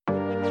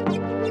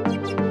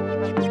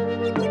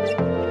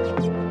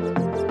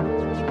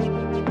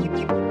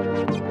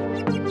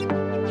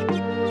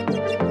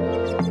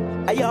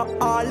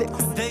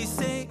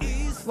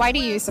Why do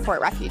you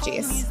support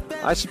refugees?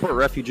 I support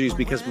refugees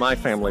because my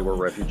family were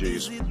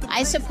refugees.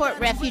 I support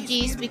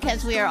refugees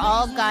because we are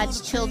all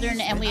God's children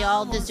and we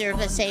all deserve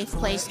a safe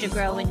place to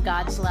grow in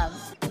God's love.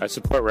 I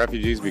support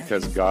refugees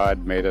because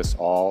God made us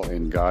all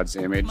in God's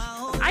image.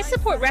 I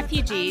support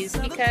refugees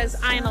because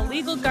I am a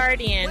legal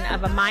guardian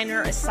of a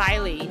minor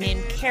asylee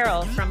named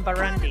Carol from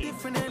Burundi.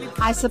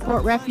 I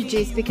support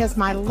refugees because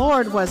my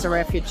Lord was a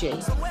refugee.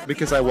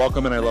 Because I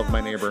welcome and I love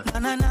my neighbor.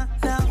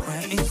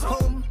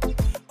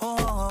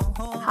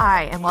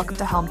 Hi, and welcome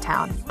to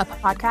Hometown, a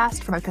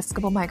podcast from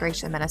Episcopal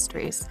Migration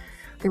Ministries,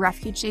 the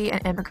refugee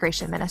and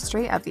immigration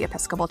ministry of the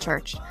Episcopal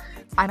Church.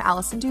 I'm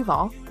Allison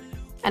Duvall.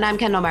 And I'm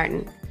Kendall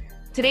Martin.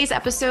 Today's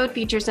episode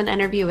features an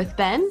interview with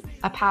Ben,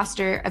 a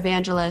pastor,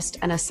 evangelist,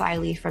 and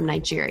asylee from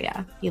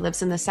Nigeria. He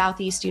lives in the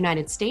Southeast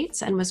United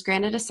States and was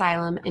granted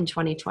asylum in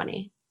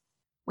 2020.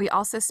 We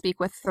also speak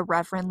with the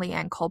Reverend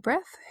Leanne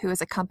Colbreth, who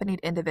has accompanied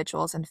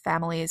individuals and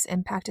families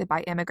impacted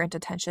by immigrant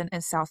detention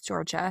in South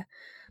Georgia,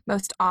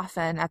 most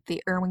often at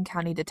the Irwin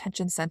County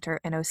Detention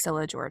Center in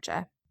Ocilla,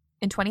 Georgia.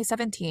 In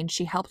 2017,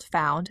 she helped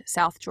found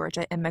South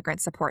Georgia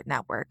Immigrant Support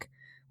Network,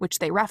 which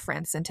they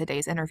reference in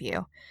today's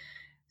interview.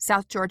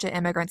 South Georgia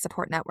Immigrant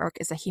Support Network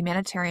is a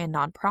humanitarian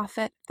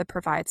nonprofit that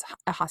provides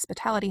a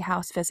hospitality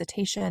house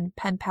visitation,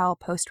 pen pal,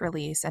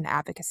 post-release, and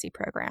advocacy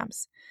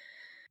programs.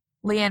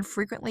 Leanne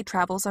frequently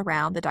travels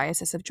around the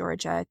Diocese of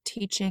Georgia,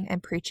 teaching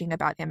and preaching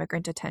about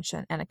immigrant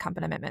detention and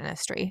accompaniment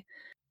ministry.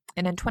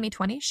 And in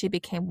 2020, she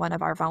became one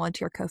of our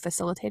volunteer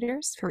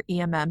co-facilitators for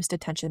EMM's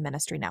Detention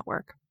Ministry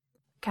Network.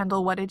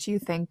 Kendall, what did you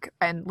think?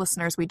 And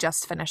listeners, we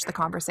just finished the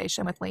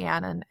conversation with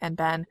Leanne and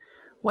Ben.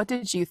 What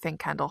did you think,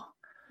 Kendall?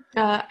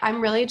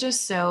 I'm really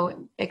just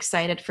so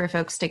excited for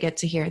folks to get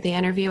to hear the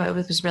interview. It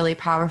was really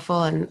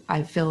powerful, and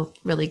I feel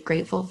really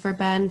grateful for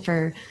Ben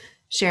for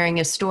sharing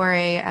his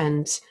story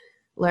and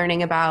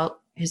learning about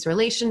his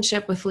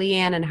relationship with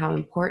Leanne and how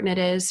important it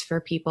is for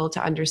people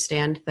to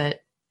understand that,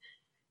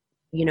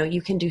 you know,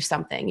 you can do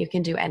something, you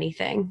can do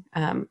anything,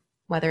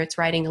 whether it's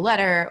writing a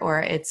letter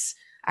or it's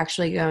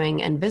actually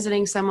going and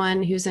visiting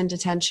someone who's in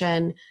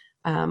detention,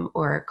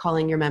 or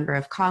calling your member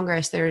of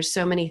Congress. There's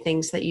so many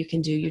things that you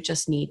can do. You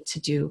just need to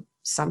do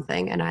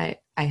something. And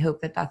I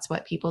hope that that's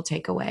what people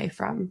take away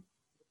from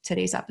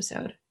today's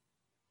episode.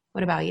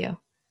 What about you?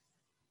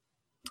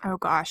 Oh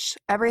gosh,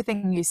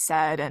 everything you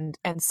said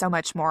and so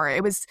much more.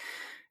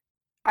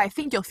 I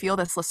think you'll feel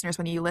this, listeners,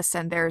 when you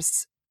listen.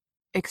 There's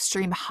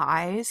extreme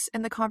highs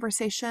in the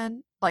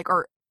conversation,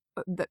 or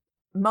the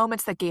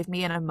moments that gave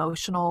me an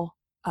emotional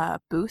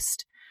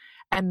boost,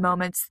 and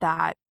moments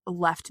that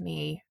left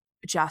me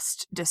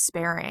just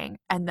despairing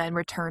and then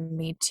returned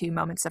me to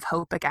moments of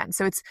hope again.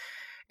 So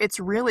it's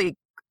really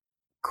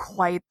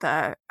quite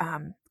the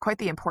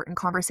important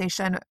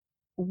conversation.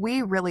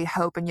 We really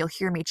hope, and you'll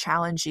hear me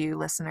challenge you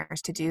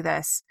listeners to do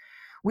this,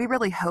 we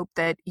really hope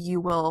that you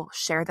will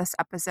share this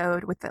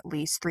episode with at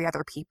least 3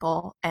 other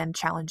people and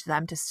challenge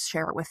them to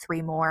share it with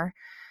 3 more.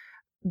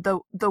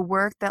 The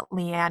work that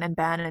Leanne and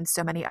Ben and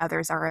so many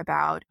others are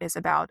about is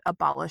about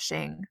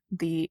abolishing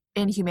the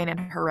inhumane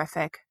and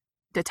horrific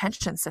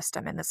detention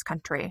system in this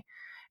country.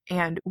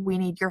 And we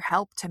need your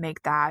help to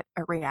make that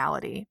a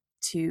reality,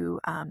 to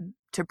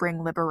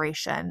bring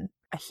liberation,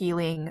 a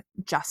healing,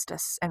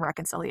 justice, and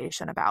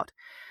reconciliation about.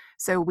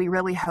 So we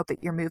really hope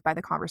that you're moved by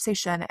the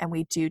conversation, and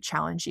we do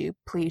challenge you,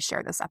 please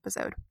share this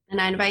episode.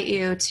 And I invite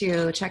you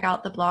to check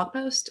out the blog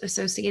post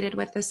associated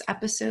with this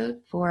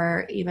episode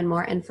for even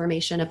more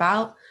information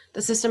about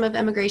the system of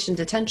immigration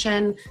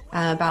detention,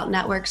 about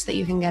networks that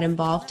you can get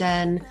involved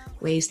in,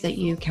 ways that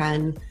you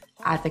can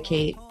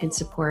advocate in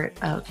support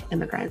of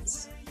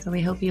immigrants. So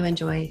we hope you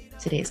enjoy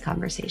today's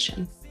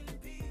conversation.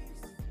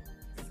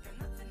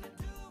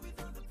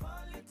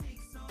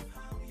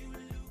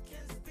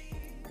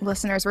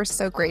 Listeners, we're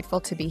so grateful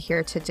to be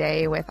here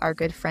today with our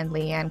good friend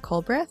Leanne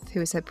Colbreth,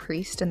 who is a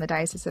priest in the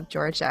Diocese of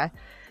Georgia,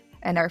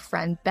 and our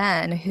friend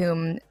Ben,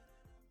 whom,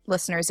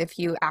 listeners, if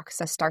you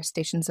access Star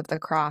Stations of the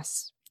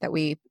Cross that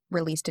we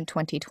released in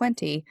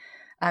 2020,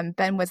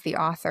 Ben was the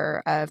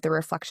author of the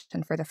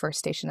reflection for the first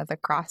Station of the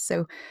Cross.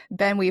 So,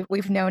 Ben,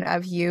 we've known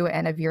of you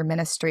and of your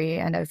ministry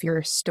and of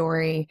your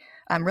story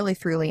really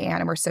through Leanne,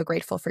 and we're so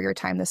grateful for your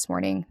time this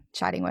morning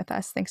chatting with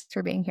us. Thanks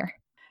for being here.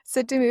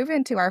 So to move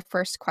into our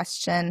first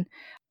question,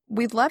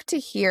 we'd love to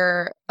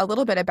hear a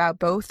little bit about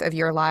both of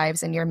your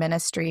lives and your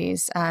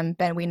ministries.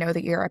 Ben, we know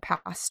that you're a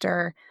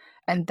pastor,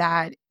 and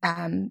that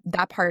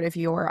part of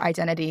your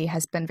identity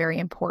has been very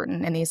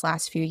important in these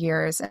last few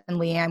years. And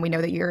Leanne, we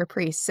know that you're a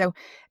priest. So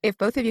if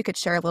both of you could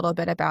share a little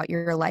bit about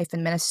your life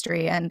and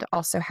ministry and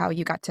also how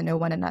you got to know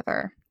one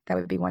another, that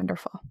would be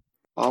wonderful.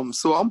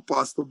 So I'm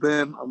Pastor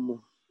Ben.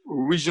 I'm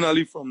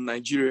originally from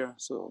Nigeria.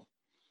 So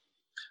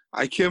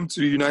I came to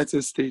the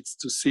United States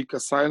to seek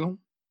asylum.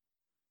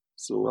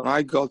 So when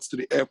I got to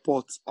the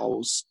airport, I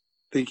was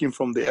taken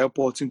from the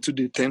airport into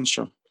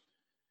detention.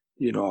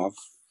 You know,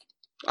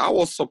 I've I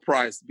was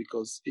surprised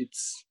because it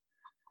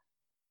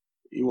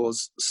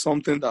was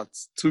something that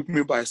took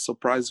me by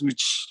surprise,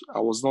 which I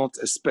was not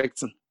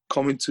expecting.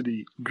 Coming to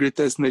the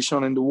greatest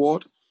nation in the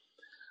world,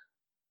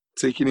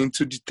 taken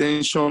into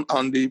detention,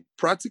 and they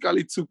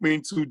practically took me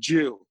into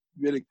jail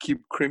where they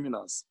keep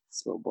criminals.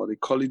 So, but they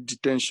call it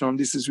detention.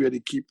 This is where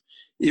they keep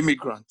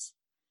immigrants.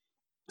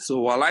 So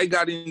while I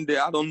got in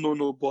there, I don't know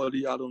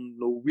nobody. I don't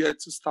know where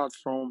to start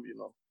from,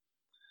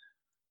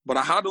 But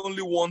I had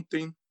only one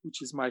thing,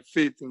 which is my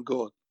faith in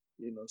God,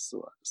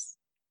 So I just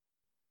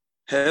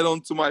held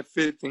on to my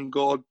faith in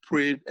God,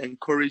 prayed,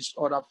 encouraged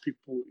other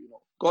people,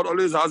 God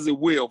always has a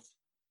way of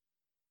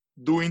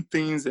doing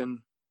things and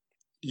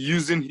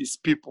using his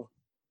people.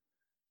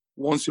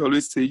 Once you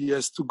always say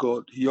yes to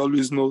God, he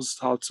always knows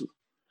how to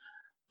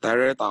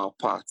direct our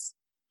paths.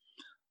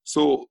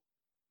 So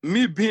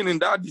me being in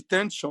that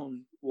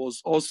detention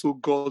was also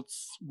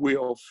God's way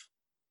of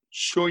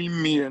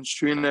showing me and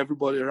showing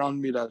everybody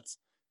around me that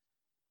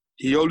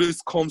he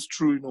always comes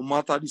through, no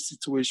matter the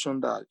situation,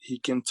 that he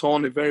can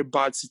turn a very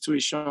bad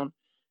situation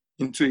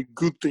into a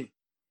good thing.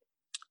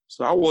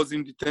 So I was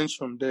in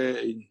detention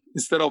there.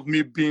 Instead of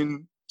me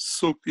being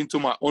soaked into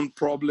my own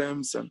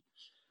problems and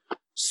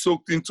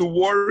soaked into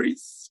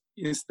worries,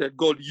 instead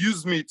God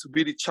used me to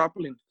be the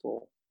chaplain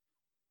for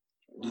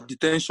the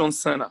detention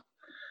center.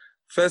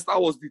 First, I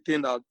was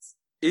detained at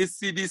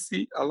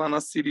ACDC,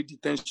 Atlanta City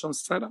Detention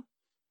Center.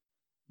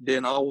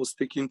 Then I was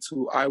taken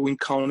to Iowa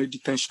County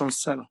Detention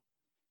Center.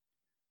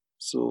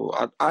 So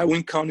at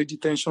Iowa County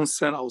Detention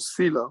Center,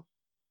 Osceola,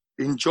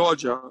 in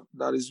Georgia,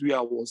 that is where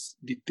I was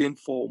detained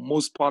for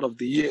most part of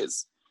the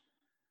years.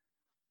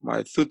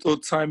 My total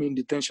time in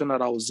detention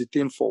that I was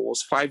detained for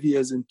was 5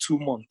 years and 2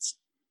 months.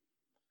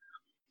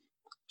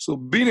 So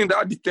being in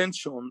that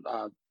detention,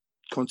 I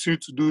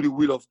continued to do the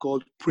will of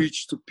God,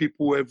 preach to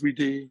people every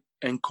day,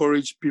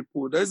 encourage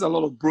people. There's a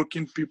lot of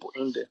broken people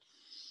in there.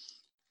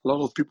 A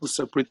lot of people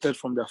separated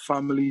from their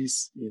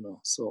families,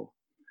 So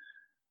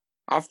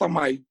after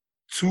my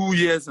 2.5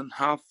 years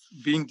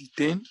being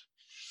detained,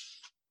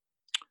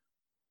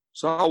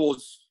 so I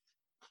was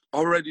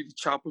already the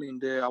chaplain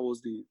there. I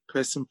was the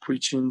person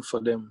preaching for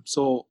them.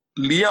 So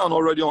Leanne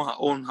already on her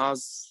own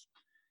has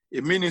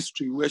a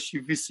ministry where she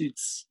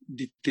visits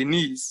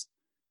detainees.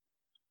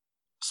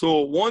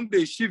 So one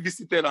day she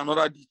visited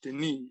another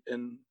detainee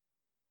and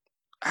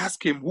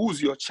asked him,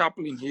 "Who's your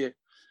chaplain here?"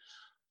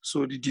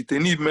 So the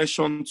detainee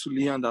mentioned to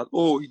Leanne that,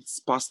 "Oh,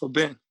 it's Pastor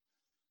Ben."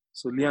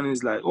 So Leanne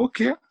is like,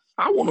 "Okay,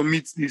 I want to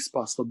meet this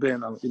Pastor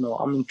Ben.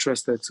 I'm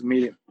interested to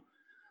meet him."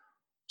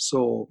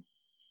 So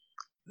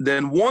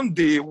then one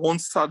day, one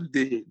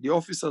Saturday, the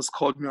officers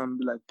called me and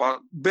be like,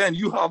 "Ben,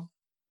 you have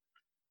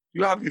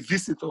a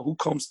visitor who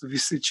comes to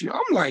visit you."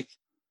 I'm like,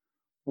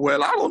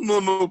 "Well, I don't know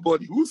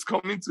nobody who's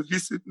coming to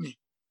visit me."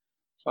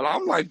 But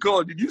I'm like,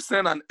 "God, did you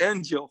send an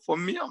angel for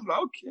me?" I'm like,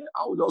 "Okay,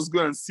 I'll just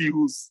go and see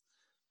who's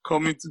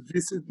coming to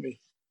visit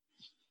me."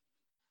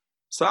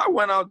 So I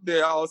went out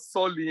there, I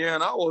saw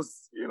Leanne, I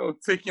was,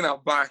 taken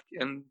aback,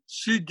 and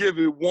she gave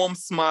a warm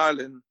smile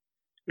and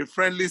a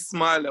friendly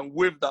smile and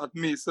waved at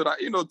me so that,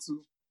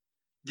 to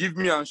give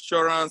me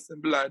assurance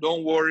and be like,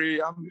 "Don't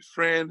worry, I'm a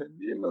friend,"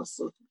 and,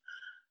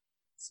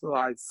 so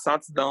I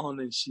sat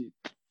down and she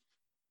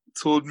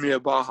told me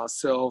about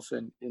herself,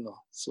 and,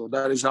 so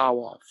that is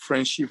how our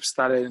friendship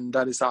started, and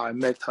that is how I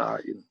met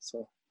her,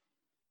 so.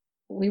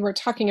 We were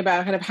talking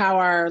about kind of how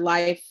our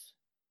life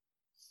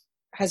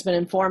has been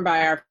informed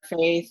by our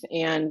faith,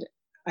 and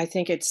I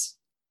think it's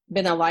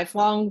been a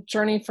lifelong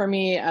journey for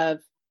me of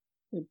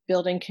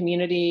building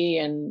community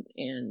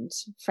and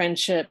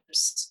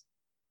friendships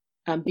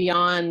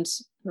beyond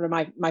sort of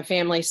my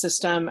family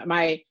system.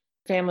 My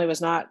family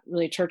was not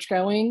really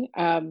church-going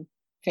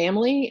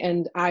family,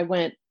 and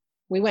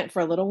we went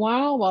for a little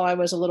while I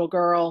was a little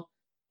girl,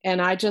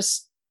 and I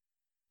just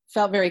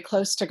felt very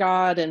close to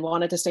God and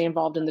wanted to stay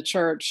involved in the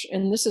church.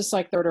 And this is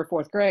like 3rd or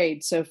 4th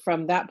grade. So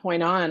from that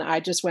point on, I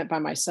just went by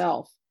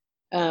myself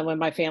when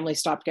my family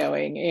stopped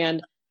going.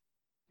 And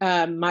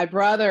my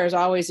brothers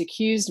always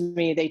accused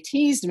me, they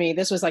teased me,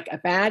 this was like a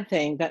bad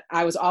thing, that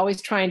I was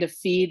always trying to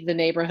feed the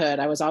neighborhood.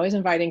 I was always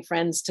inviting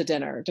friends to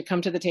dinner, to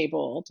come to the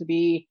table, to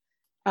be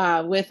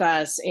with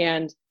us.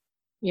 And,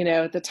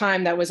 at the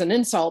time that was an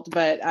insult,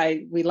 but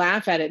we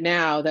laugh at it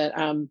now that,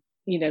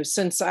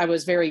 since I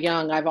was very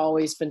young, I've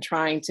always been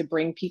trying to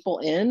bring people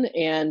in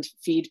and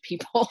feed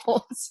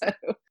people. So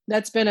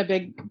that's been a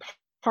big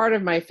part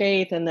of my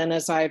faith. And then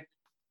as I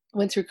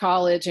went through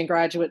college and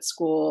graduate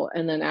school,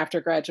 and then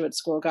after graduate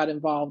school, got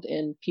involved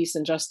in peace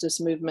and justice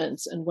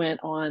movements and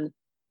went on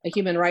a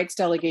human rights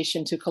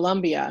delegation to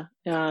Colombia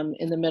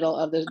in the middle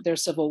of their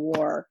civil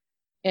war.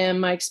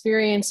 And my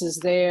experiences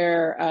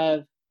there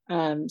of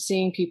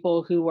seeing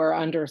people who were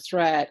under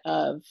threat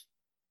of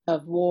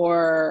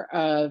war,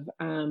 of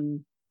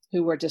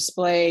who were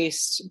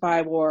displaced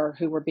by war,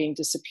 who were being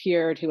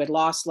disappeared, who had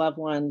lost loved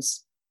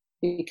ones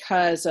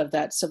because of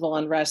that civil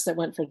unrest that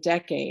went for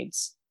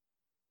decades.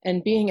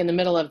 And being in the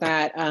middle of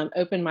that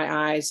opened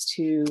my eyes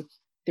to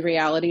the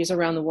realities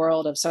around the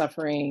world of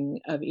suffering,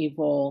 of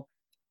evil,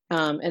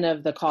 and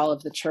of the call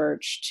of the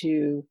church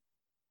to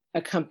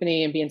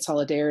accompany and be in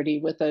solidarity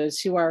with those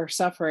who are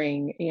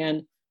suffering,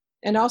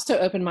 and also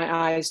open my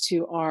eyes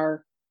to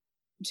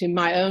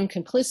my own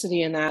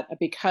complicity in that,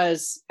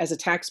 because as a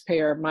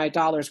taxpayer, my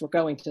dollars were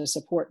going to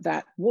support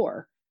that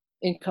war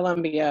in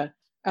Colombia.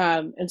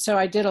 And so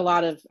I did a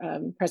lot of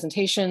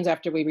presentations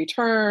after we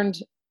returned,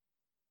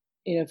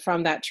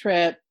 from that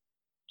trip,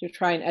 to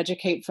try and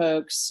educate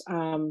folks,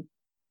 and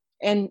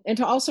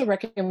to also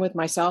reckon with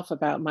myself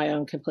about my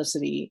own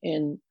complicity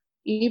in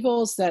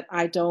evils that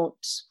I don't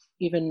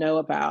even know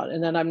about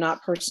and that I'm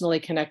not personally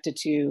connected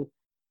to,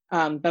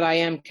 but I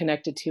am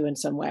connected to in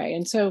some way.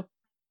 And so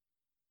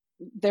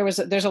there's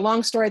a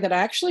long story that I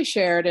actually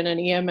shared in an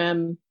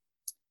EMM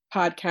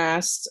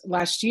podcast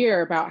last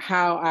year about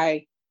how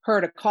I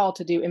heard a call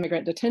to do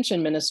immigrant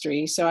detention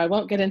ministry. So I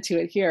won't get into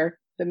it here,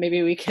 but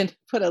maybe we can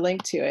put a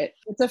link to it.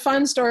 It's a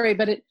fun story,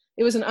 but it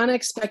was an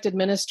unexpected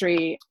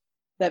ministry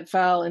that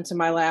fell into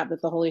my lap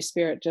that the Holy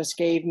Spirit just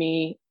gave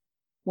me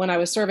when I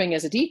was serving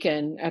as a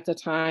deacon at the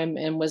time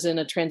and was in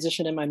a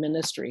transition in my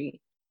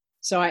ministry.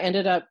 So I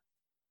ended up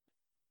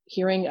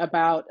hearing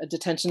about a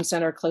detention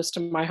center close to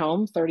my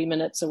home, 30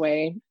 minutes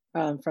away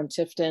from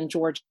Tifton,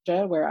 Georgia,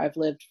 where I've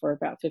lived for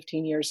about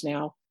 15 years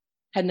now.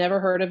 Had never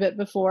heard of it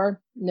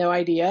before, no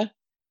idea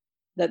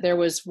that there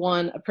was,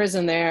 one, a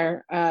prison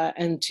there,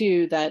 and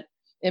two, that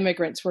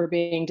immigrants were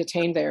being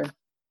detained there.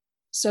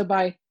 So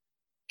by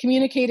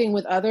communicating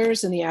with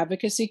others in the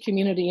advocacy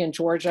community in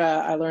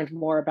Georgia, I learned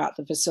more about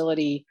the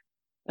facility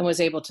and was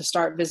able to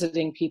start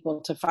visiting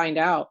people to find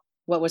out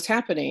what was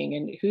happening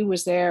and who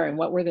was there and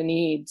what were the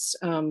needs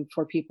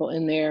for people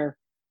in there.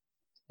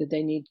 Did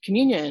they need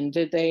communion?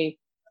 Did they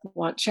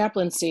want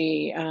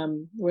chaplaincy?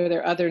 Were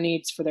there other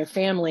needs for their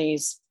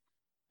families?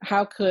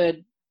 How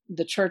could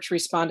the church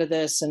respond to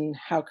this, and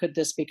how could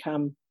this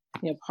become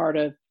part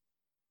of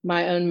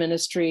my own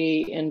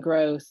ministry and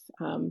growth?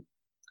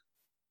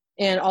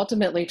 And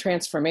ultimately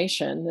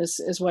transformation. This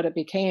is what it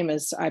became,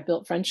 as I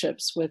built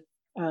friendships with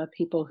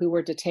people who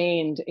were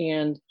detained.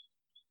 And,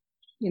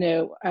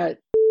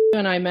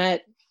 and I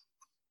met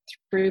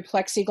through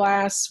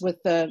plexiglass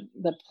with the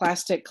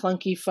plastic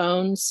clunky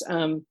phones,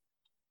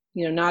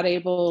 not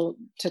able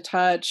to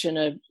touch in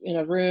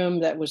a room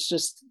that was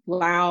just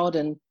loud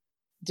and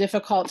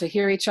difficult to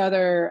hear each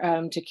other,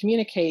 to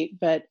communicate.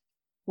 But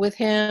with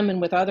him and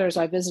with others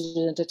I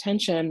visited in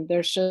detention,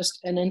 there's just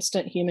an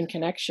instant human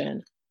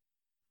connection.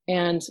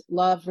 And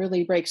love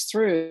really breaks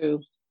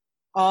through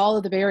all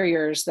of the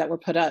barriers that were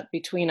put up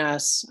between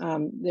us.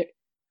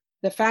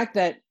 The fact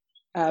that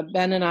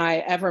Ben and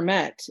I ever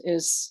met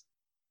is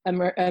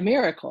a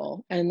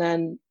miracle. And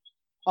then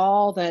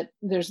all that,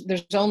 there's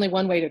only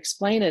one way to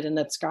explain it, and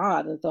that's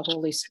God, that the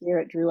Holy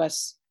Spirit drew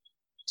us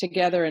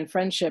together in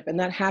friendship. And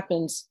that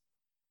happens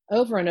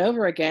over and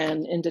over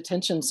again in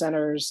detention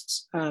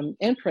centers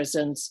and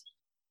prisons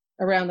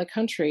around the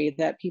country,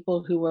 that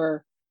people who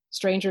were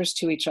strangers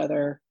to each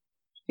other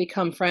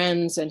become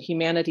friends, and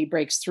humanity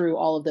breaks through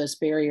all of those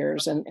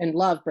barriers, and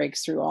love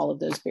breaks through all of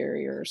those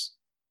barriers.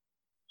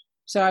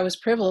 So I was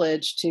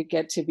privileged to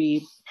get to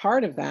be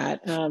part of that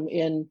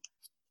in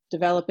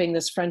developing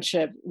this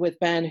friendship with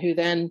Ben, who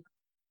then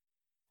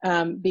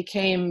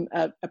became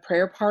a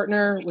prayer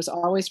partner, was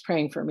always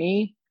praying for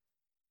me,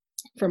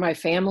 for my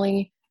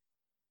family,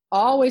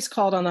 always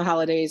called on the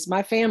holidays.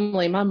 My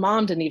family, my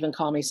mom didn't even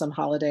call me some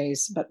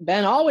holidays, but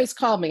Ben always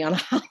called me on a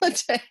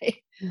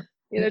holiday,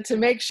 to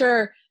make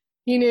sure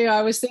he knew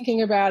I was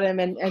thinking about him.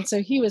 And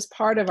so he was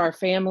part of our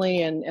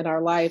family and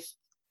our life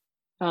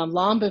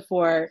long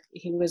before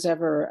he was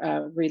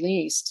ever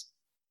released.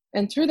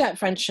 And through that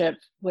friendship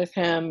with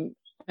him,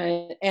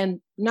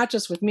 and not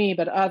just with me,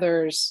 but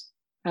others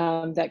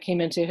that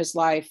came into his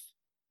life,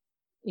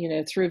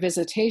 through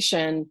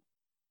visitation,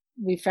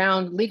 we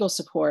found legal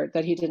support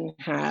that he didn't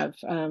have.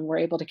 We're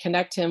able to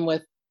connect him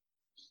with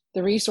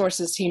the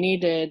resources he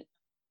needed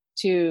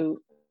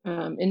to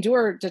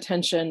endure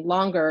detention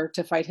longer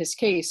to fight his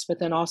case, but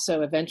then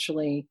also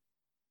eventually,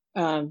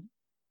 win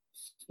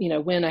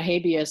a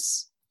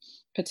habeas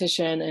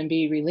petition and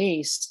be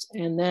released.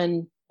 And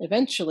then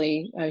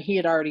eventually he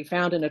had already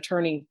found an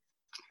attorney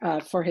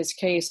for his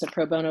case, a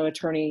pro bono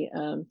attorney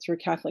through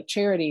Catholic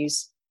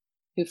Charities,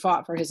 who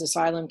fought for his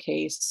asylum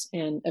case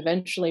and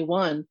eventually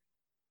won.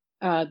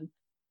 So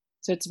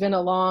it's been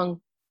a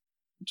long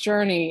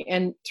journey.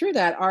 And through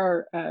that,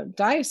 our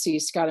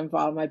diocese got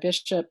involved. My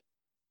bishop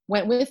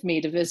went with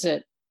me to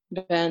visit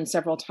Ben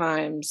several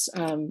times,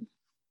 and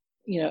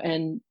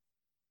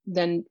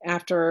then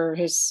after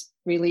his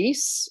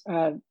release,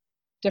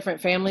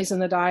 different families in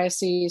the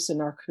diocese and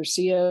our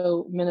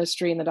Crucio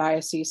ministry in the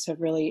diocese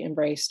have really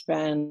embraced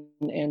Ben,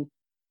 and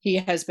he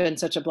has been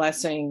such a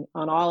blessing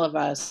on all of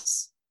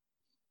us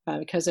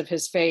because of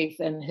his faith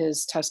and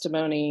his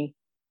testimony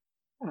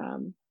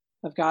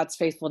of God's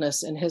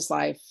faithfulness in his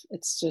life.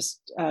 It's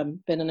just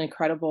been an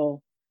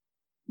incredible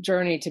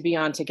journey to be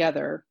on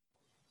together.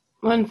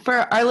 Well,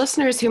 for our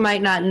listeners who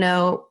might not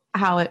know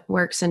how it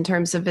works in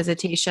terms of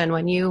visitation,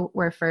 when you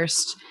were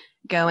first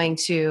going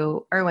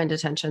to Irwin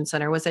Detention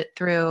Center? Was it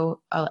through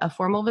a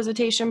formal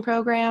visitation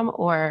program,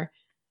 or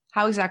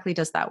how exactly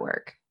does that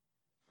work?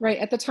 Right.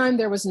 At the time,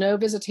 there was no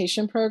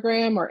visitation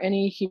program or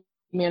any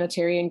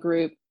humanitarian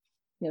group,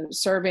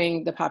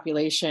 serving the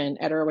population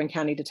at Irwin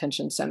County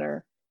Detention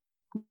Center.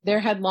 There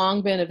had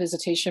long been a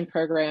visitation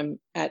program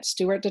at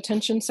Stewart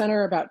Detention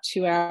Center, about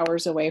 2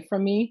 hours away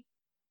from me,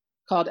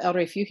 called El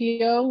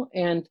Refugio.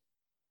 And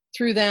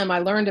through them, I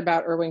learned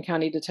about Irwin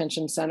County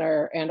Detention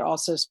Center and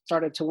also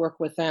started to work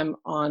with them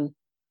on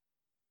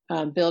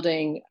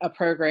building a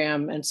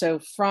program. And so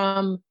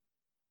from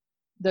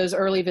those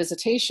early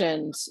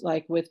visitations,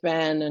 like with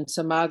Ben and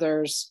some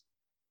others,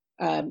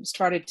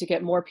 started to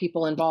get more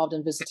people involved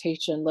in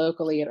visitation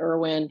locally at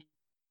Irwin.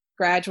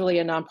 Gradually,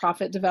 a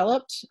nonprofit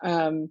developed,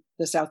 the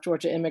South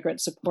Georgia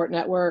Immigrant Support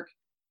Network,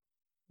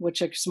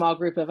 which a small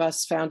group of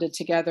us founded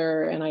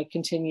together, and I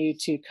continue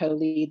to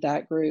co-lead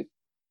that group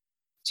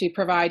to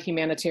provide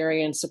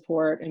humanitarian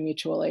support and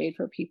mutual aid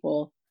for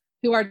people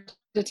who are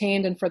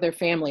detained and for their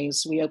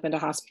families. We opened a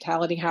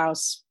hospitality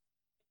house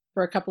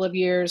for a couple of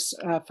years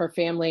for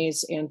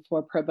families and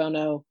for pro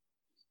bono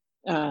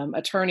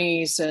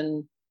attorneys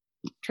and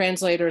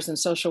translators and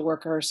social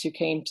workers who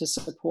came to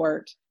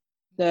support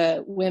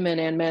the women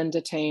and men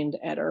detained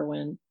at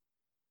Irwin.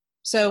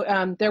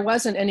 So there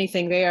wasn't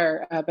anything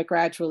there, but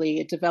gradually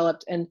it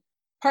developed, and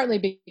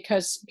partly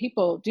because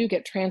people do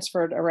get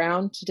transferred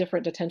around to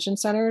different detention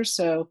centers.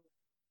 So,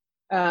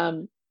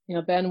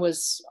 Ben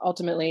was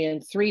ultimately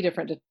in 3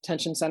 different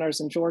detention centers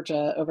in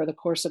Georgia over the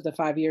course of the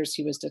 5 years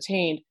he was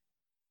detained.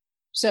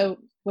 So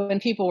when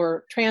people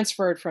were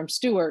transferred from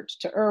Stewart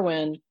to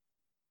Irwin,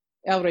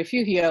 El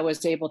Refugio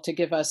was able to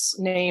give us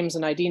names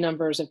and ID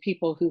numbers of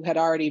people who had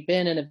already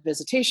been in a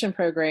visitation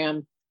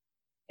program.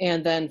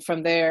 And then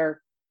from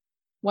there,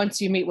 once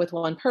you meet with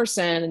one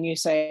person and you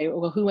say,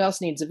 well, who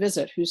else needs a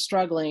visit? Who's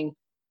struggling?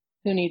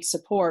 Who needs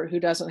support? Who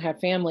doesn't have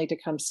family to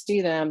come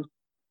see them?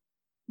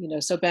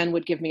 So Ben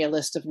would give me a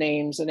list of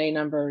names and A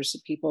numbers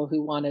of people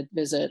who wanted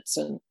visits,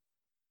 and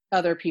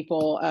other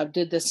people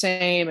did the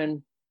same.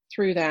 And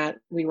through that,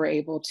 we were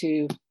able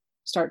to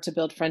start to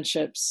build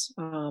friendships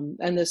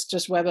and this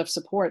just web of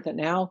support that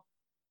now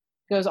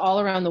goes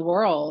all around the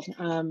world.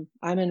 I'm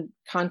in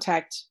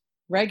contact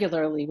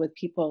regularly with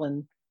people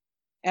in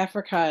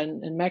Africa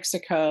and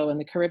Mexico and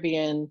the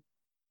Caribbean.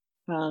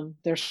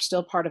 They're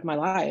still part of my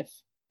life.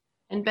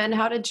 And Ben,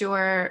 how did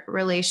your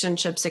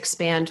relationships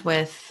expand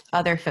with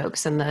other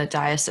folks in the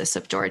Diocese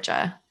of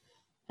Georgia?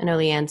 I know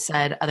Leanne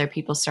said other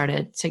people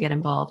started to get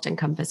involved and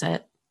come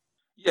visit.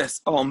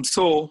 Yes.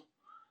 So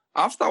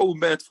after we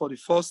met for the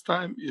first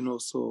time,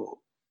 just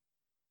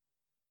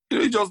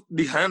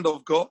the hand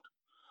of God.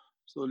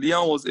 So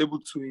Leanne was able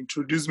to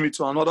introduce me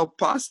to another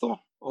pastor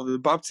of the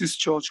Baptist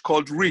church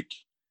called Rick.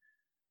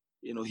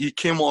 He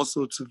came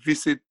also to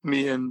visit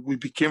me, and we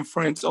became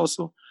friends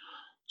also.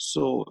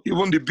 So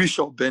even the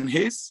Bishop Ben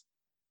Hayes,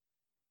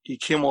 he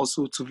came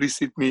also to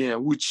visit me,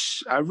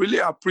 which I really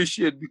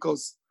appreciate,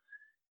 because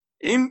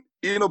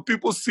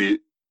people see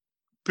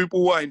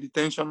people who are in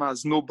detention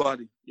as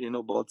nobody,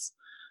 but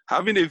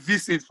having a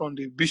visit from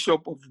the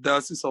Bishop of the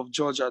Diocese of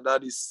Georgia,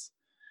 that is,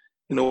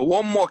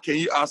 what more can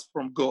you ask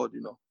from God,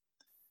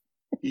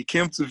 He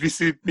came to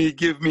visit me,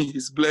 gave me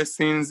his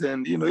blessings,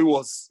 and, it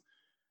was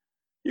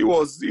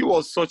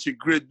such a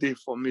great day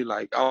for me.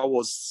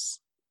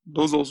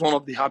 Those was one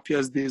of the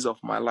happiest days of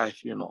my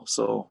life,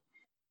 So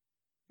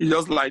it's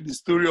just like the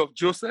story of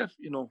Joseph,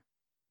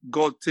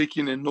 God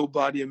taking a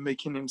nobody and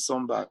making him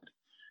somebody.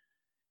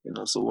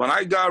 So when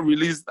I got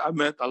released, I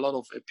met a lot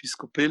of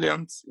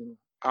Episcopalians.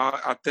 I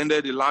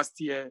attended the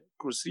last year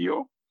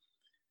Crucio,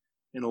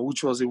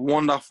 which was a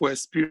wonderful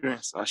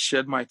experience. I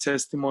shared my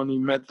testimony,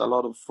 met a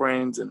lot of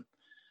friends, and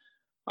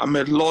I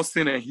met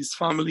Lawson and his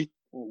family.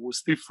 We're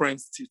still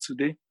friends till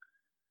today.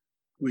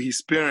 With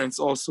his parents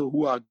also,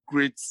 who are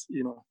great,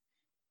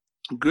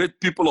 great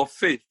people of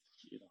faith,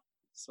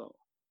 So,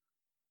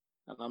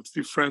 and I'm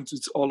still friends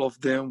with all of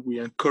them. We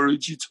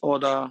encourage each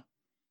other,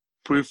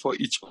 pray for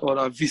each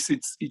other,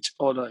 visit each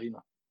other,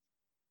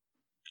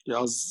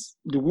 Yes,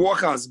 the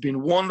work has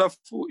been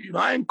wonderful.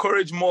 I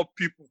encourage more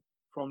people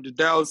from the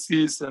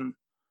diocese and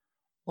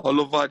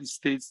all over the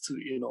states to,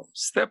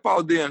 step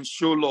out there and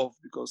show love,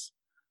 because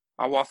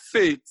our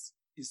faith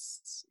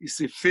is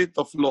a faith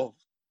of love.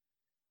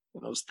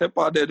 Step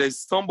out there. There's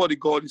somebody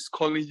God is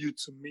calling you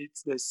to meet.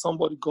 There's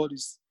somebody God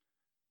is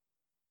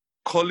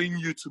calling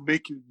you to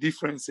make a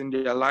difference in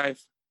their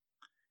life.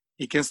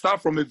 It can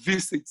start from a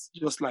visit,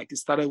 just like it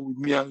started with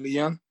me and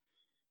Leanne.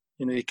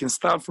 It can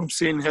start from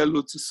saying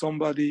hello to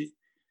somebody.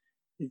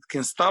 It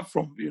can start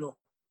from,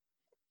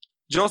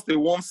 just a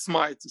warm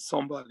smile to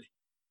somebody.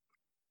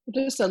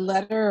 Just a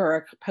letter or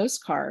a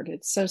postcard.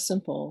 It's so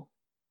simple.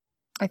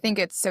 I think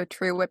it's so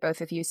true what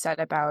both of you said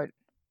about,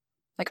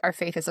 our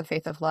faith is a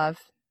faith of love.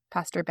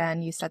 Pastor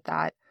Ben, you said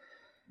that.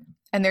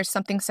 And there's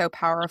something so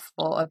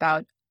powerful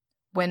about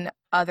when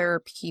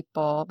other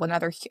people, when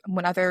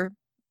other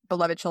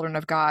beloved children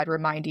of God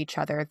remind each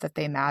other that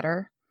they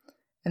matter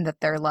and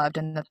that they're loved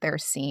and that they're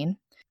seen.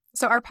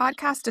 So our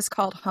podcast is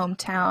called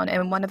Hometown,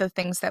 and one of the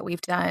things that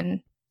we've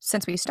done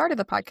since we started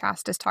the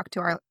podcast is talk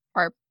to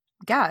our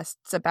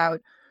guests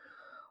about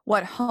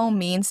what home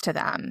means to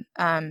them.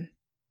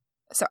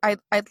 So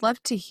I'd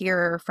love to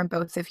hear from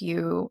both of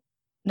you,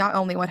 not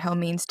only what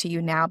home means to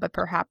you now, but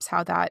perhaps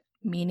how that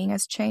meaning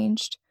has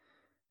changed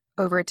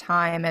over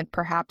time, and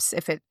perhaps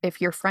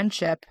if your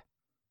friendship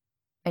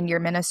and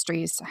your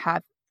ministries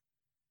have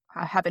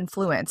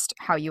influenced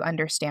how you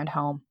understand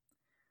home.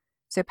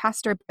 So,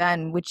 Pastor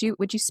Ben, would you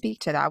speak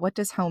to that? What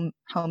does home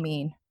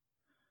mean?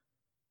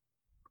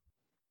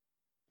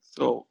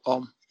 So,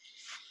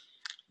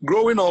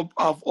 growing up,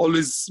 I've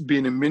always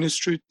been in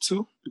ministry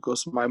too,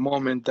 because my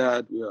mom and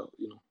dad were,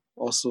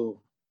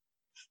 also,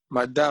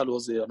 my dad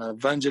was an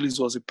evangelist,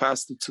 was a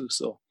pastor too.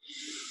 So,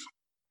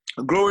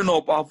 growing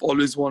up, I've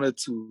always wanted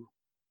to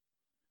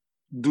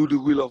do the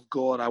will of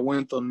God. I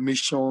went on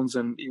missions,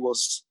 and it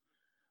was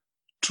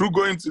through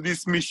going to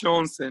these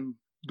missions and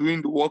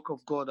doing the work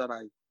of God that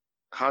I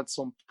had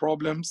some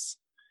problems,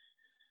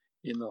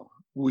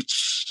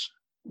 which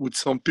with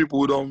some people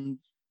who don't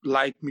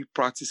like me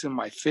practicing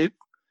my faith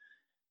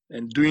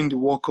and doing the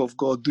work of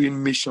God,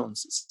 doing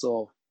missions.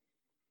 So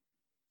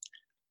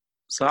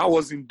I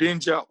was in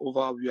danger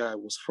over where I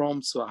was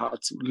from, so I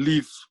had to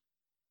leave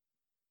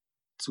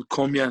to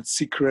come here and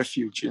seek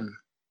refuge. And,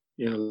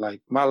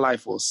 my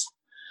life was,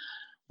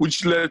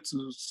 which led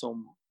to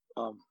some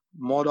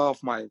murder of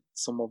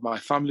some of my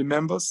family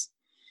members.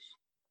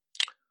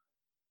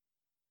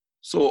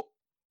 So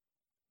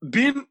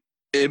being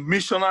a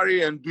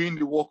missionary and doing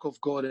the work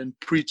of God and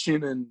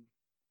preaching and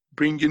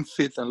bringing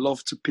faith and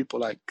love to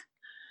people, like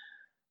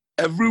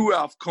everywhere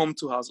I've come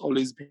to has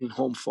always been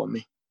home for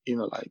me,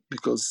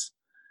 because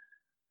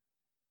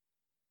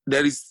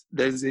there's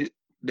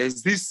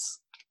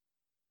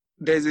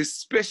a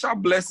special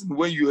blessing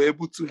when you're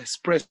able to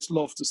express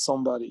love to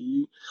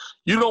somebody.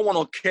 You don't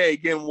want to care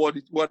again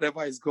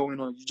whatever is going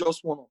on. You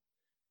just want to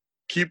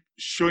keep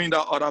showing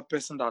that other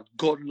person that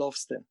God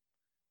loves them,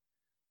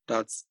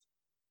 that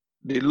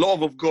the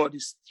love of God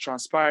is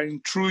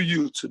transpiring through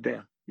you to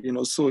them.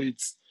 So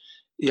it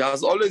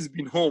has always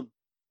been home,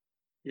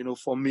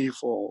 for me,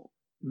 for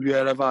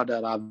wherever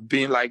that I've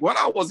been. Like when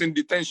I was in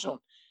detention,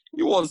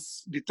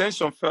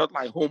 detention felt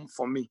like home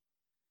for me.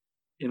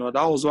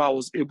 That was why I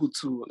was able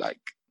to,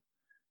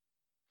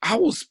 I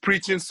was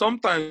preaching.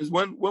 Sometimes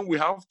when we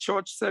have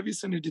church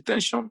service in the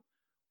detention,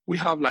 we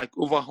have like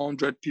over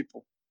 100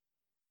 people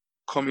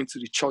coming to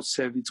the church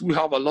service. We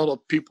have a lot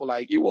of people.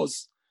 It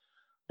was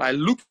like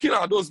looking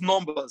at those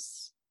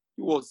numbers,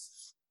 it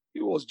was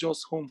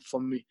just home for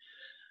me.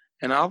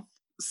 And I've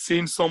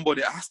seen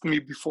somebody ask me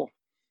before,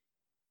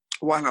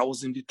 while I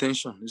was in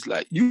detention, it's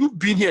like, you've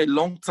been here a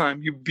long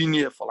time. You've been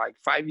here for like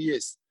 5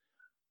 years.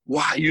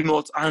 Why are you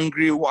not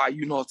angry? Why are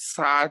you not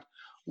sad?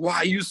 Why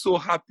are you so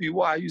happy?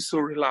 Why are you so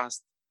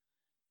relaxed?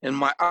 And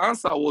my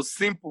answer was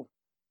simple.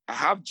 I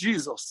have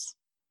Jesus.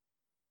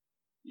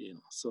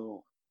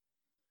 So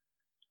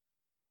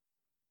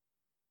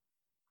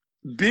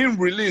being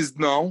released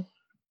now,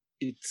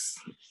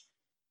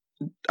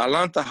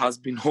 Atlanta has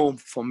been home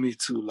for me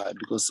too,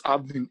 because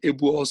I've been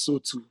able also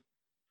to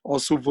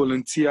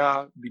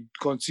volunteer,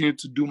 continue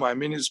to do my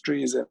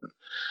ministries. And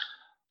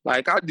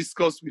like I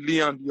discussed with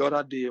Leon the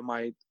other day,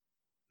 my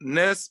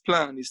next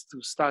plan is to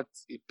start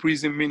a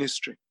prison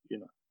ministry.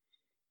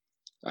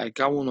 I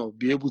want to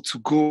be able to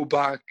go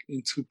back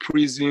into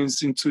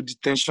prisons, into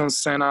detention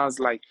centers,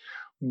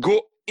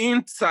 go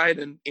inside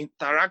and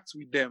interact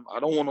with them. I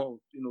don't want to,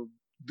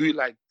 do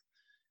it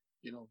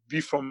be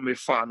from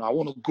afar. No, I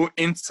want to go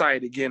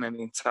inside again and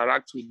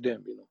interact with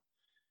them,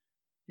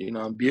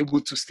 and be able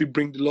to still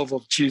bring the love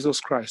of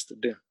Jesus Christ to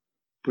them,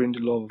 bring the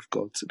love of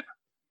God to them.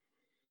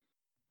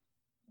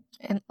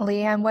 And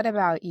Leanne, what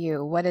about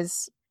you? What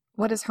does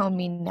home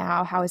mean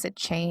now? How has it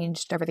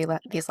changed over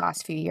these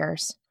last few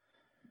years?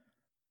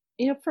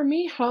 For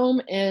me, home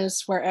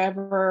is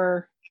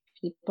wherever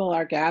people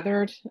are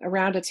gathered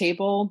around a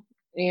table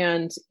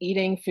and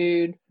eating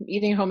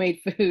homemade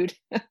food.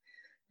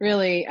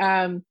 Really,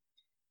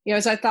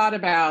 as I thought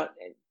about,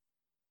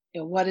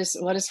 what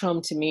is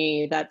home to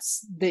me,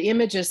 that's the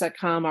images that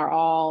come are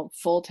all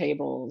full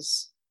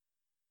tables,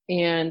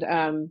 and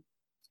I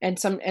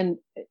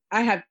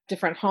have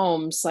different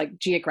homes, like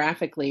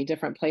geographically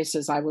different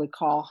places I would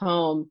call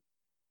home.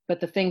 But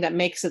the thing that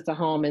makes it the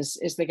home is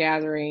the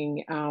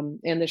gathering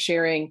and the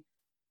sharing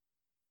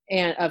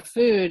and of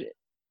food.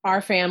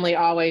 Our family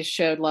always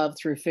showed love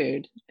through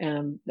food.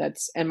 And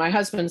my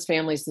husband's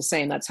family is the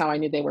same. That's how I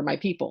knew they were my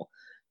people,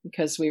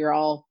 because we were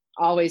all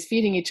always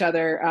feeding each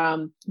other.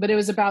 But it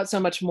was about so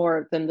much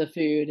more than the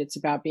food. It's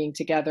about being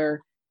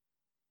together.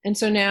 And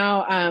so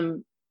now,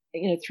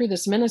 through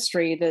this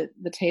ministry, the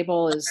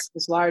table is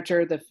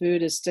larger, the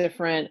food is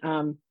different.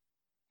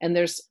 And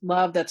there's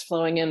love that's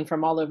flowing in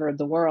from all over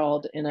the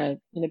world in a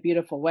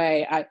beautiful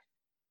way.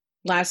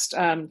 Last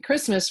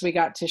Christmas, we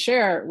got to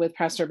share with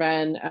Pastor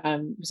Ben,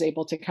 was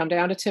able to come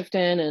down to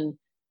Tifton and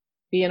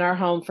be in our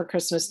home for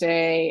Christmas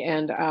Day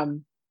and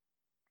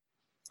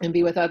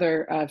be with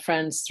other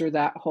friends through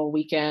that whole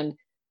weekend.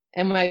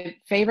 And my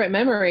favorite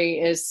memory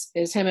is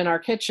him in our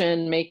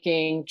kitchen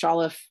making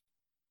jollof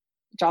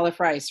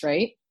rice,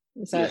 right?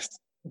 Is that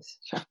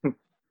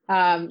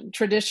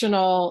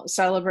traditional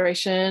celebratory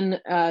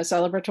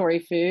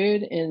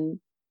food in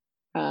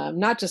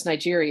not just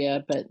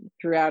Nigeria, but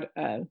throughout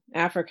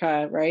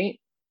Africa, right?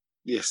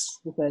 Yes.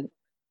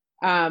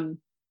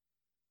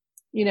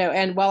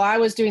 And while I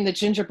was doing the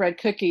gingerbread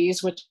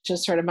cookies, which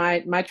is sort of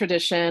my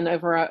tradition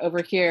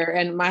over here,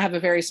 and I have a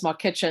very small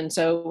kitchen,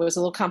 so it was a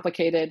little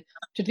complicated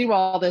to do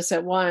all this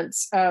at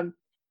once.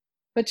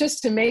 But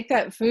just to make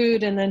that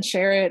food and then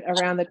share it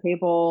around the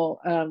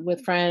table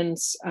with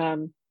friends,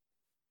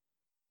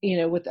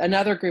 with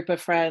another group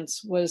of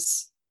friends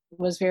was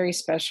very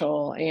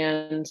special.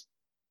 And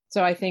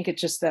so I think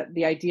it's just that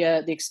the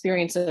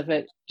experience of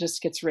it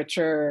just gets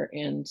richer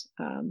and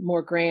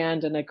more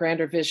grand, and a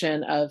grander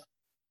vision of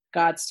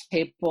God's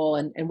table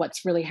and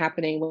what's really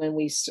happening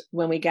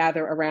when we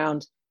gather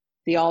around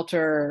the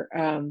altar,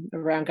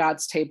 around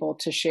God's table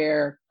to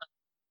share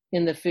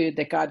in the food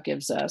that God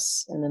gives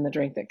us and in the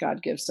drink that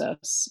God gives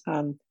us.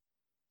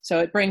 So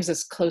it brings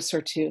us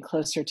closer to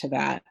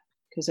that,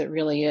 because it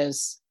really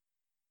is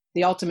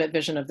the ultimate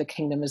vision of the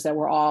kingdom, is that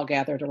we're all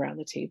gathered around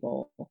the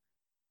table.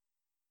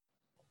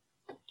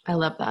 I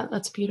love that.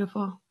 That's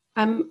beautiful.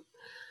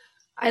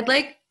 I'd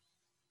like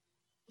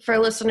for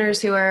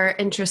listeners who are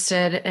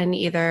interested in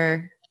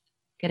either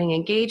getting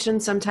engaged in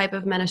some type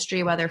of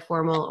ministry, whether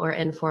formal or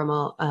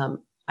informal,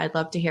 I'd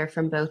love to hear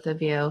from both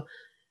of you.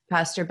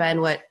 Pastor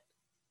Ben, what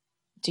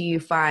do you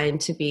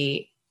find to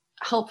be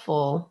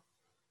helpful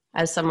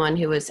as someone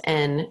who was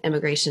in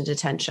immigration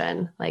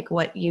detention? Like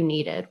what you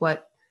needed,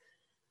 what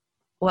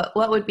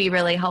would be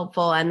really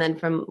helpful? And then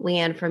from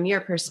Leanne, from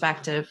your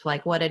perspective,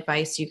 like what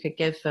advice you could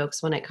give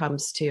folks when it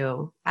comes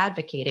to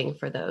advocating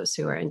for those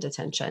who are in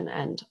detention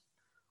and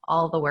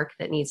all the work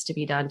that needs to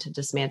be done to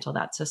dismantle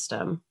that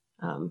system.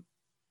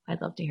 I'd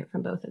love to hear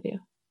from both of you.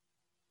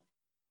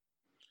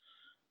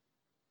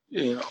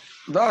 Yeah,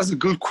 that's a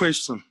good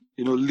question.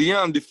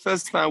 Leanne, the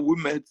first time we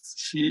met,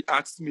 she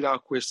asked me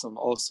that question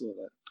also,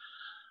 that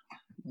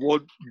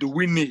what do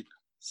we need?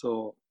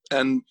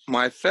 And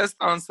my first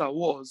answer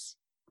was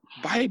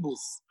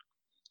Bibles.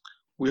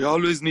 We're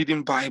always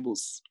needing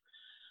Bibles,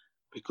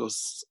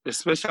 because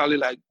especially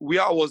like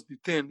where I was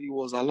detained, it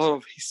was a lot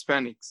of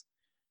Hispanics,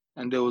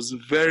 and there was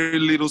very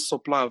little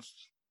supply of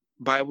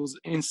Bibles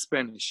in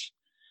Spanish.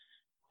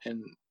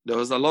 And there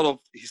was a lot of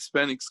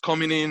Hispanics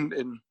coming in,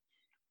 and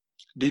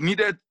they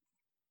needed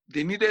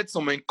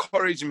some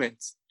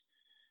encouragement,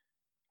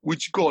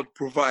 which God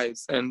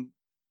provides. And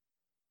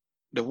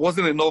there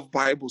wasn't enough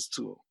Bibles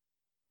to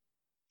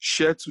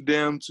share to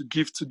them, to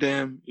give to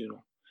them,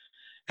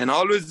 And I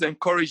always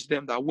encourage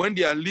them that when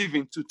they are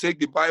leaving, to take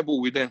the Bible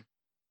with them.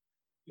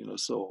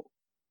 So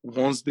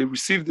once they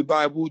receive the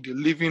Bible, they're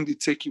leaving, they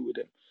take it with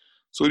them.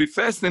 So the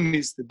first thing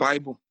is the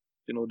Bible.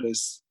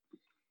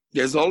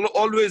 There's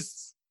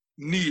always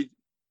need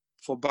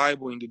for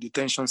Bible in the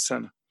detention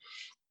center.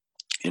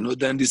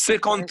 Then the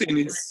second thing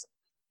is,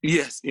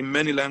 yes, in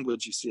many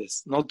languages,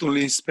 yes. Not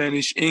only in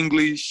Spanish,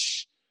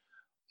 English,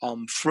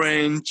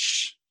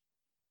 French,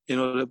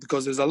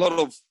 because there's a lot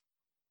of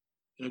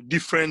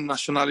different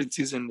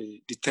nationalities in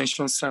the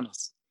detention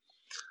centers.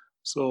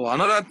 So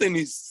another thing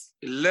is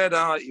a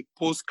letter, a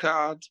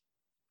postcard,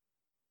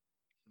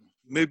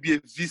 maybe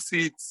a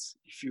visit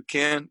if you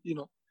can.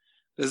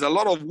 There's a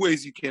lot of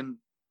ways you can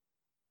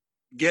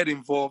get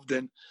involved.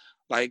 And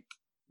like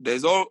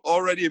there's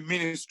already a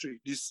ministry,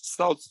 this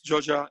South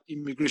Georgia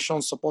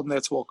Immigration Support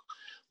Network,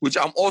 which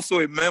I'm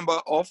also a member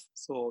of.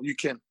 So you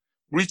can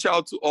reach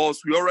out to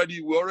us. We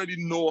already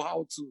know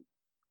how to,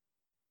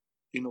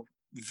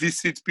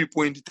 visit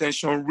people in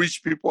detention,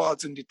 reach people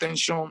out in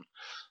detention,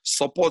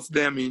 support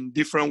them in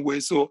different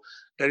ways. So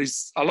there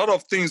is a lot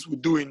of things we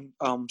do in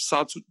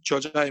South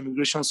Georgia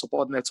Immigration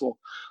Support Network.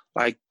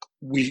 Like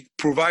we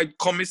provide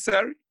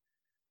commissary.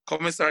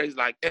 Commissary is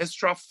like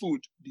extra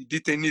food the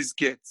detainees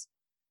get.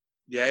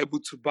 They are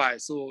able to buy.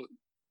 So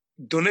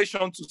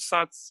donation to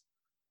SATS,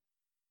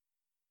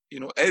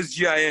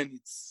 SGIN,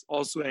 it's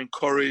also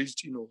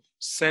encouraged,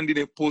 sending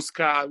a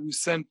postcard. We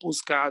send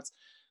postcards.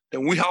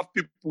 Then we have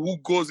people who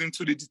goes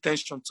into the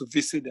detention to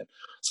visit them.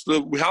 So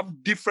we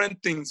have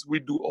different things we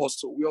do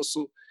also. We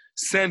also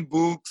send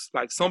books.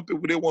 Like some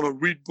people, they want to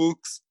read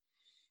books.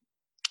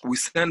 We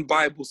send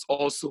Bibles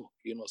also,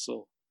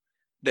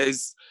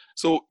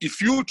 So if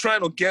you're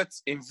trying to get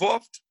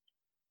involved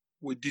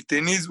with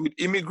detainees, with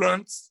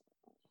immigrants,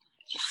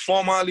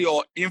 formally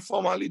or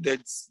informally,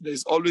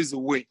 there's always a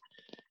way.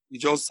 You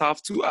just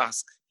have to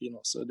ask,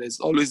 so there's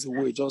always a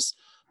way. Just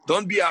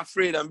don't be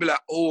afraid and be like,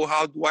 oh,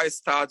 how do I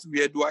start?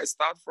 Where do I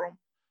start from?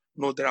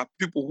 No, there are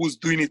people who's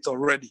doing it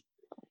already,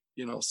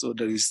 so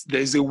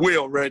there's a way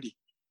already.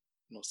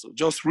 So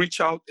just reach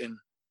out and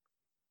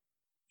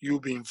you'll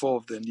be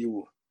involved, and you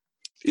will.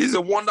 It's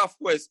a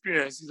wonderful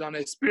experience. It's an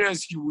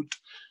experience you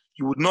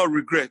would not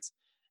regret.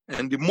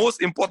 And the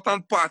most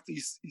important part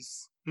is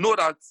know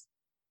that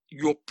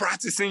you're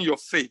practicing your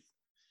faith.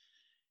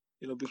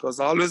 Because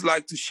I always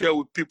like to share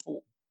with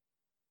people,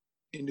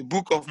 in the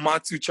book of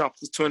Matthew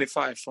chapter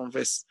 25 from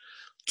verse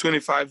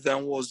 25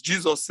 then was,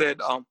 Jesus said,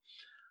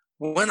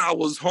 when I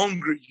was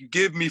hungry, you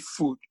gave me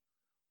food.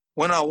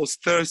 When I was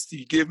thirsty,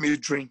 you gave me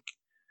drink.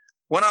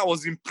 When I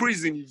was in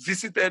prison, you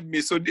visited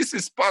me. So this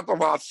is part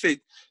of our faith.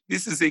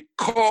 This is a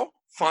core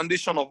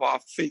foundation of our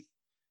faith,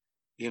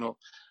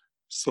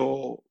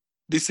 So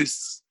this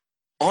is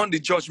on the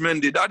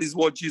judgment day. That is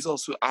what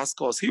Jesus will ask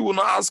us. He will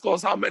not ask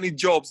us how many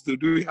jobs do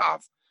we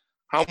have,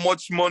 how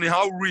much money,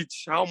 how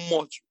rich, how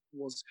much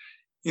was.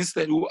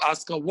 Instead, he will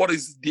ask us, what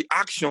is the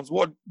actions?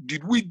 What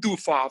did we do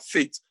for our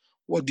faith?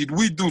 What did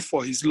we do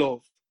for his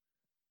love?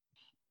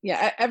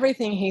 Yeah,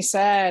 everything he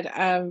said.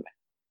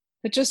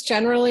 But just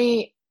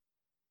generally,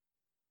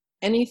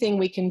 anything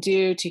we can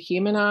do to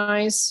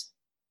humanize,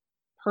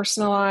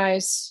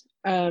 personalize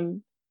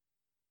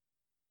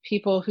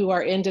people who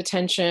are in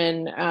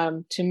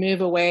detention, to move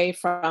away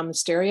from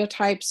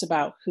stereotypes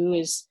about who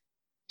is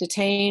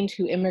detained,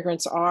 who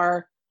immigrants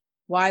are,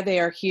 why they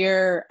are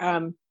here.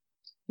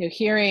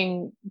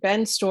 Hearing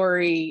Ben's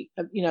story,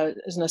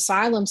 as an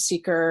asylum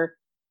seeker,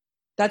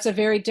 that's a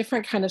very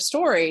different kind of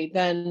story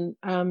than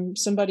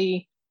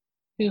somebody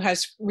who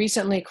has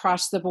recently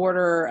crossed the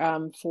border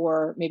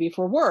for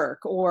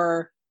work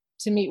or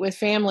to meet with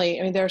family.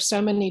 I mean, there are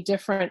so many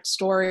different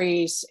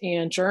stories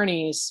and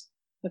journeys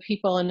of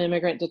people in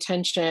immigrant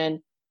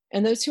detention.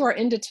 And those who are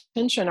in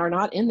detention are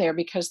not in there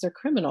because they're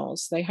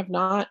criminals. They have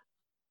not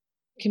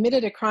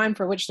committed a crime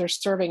for which they're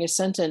serving a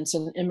sentence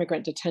in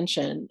immigrant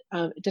detention.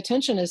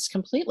 Detention is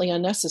completely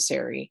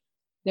unnecessary.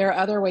 There are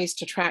other ways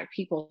to track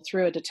people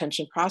through a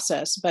detention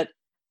process, but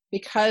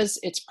because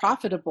it's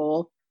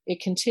profitable,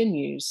 it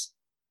continues.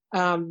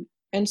 And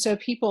so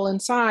people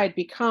inside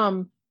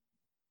become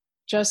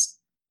just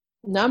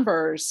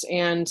numbers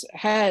and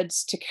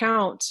heads to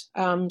count,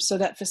 so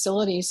that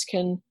facilities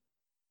can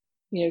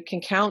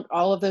count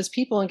all of those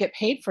people and get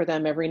paid for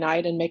them every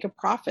night and make a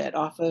profit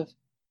off of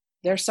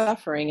their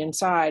suffering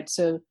inside.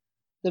 So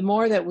the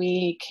more that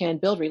we can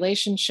build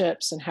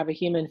relationships and have a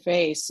human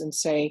face and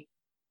say,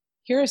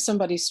 here is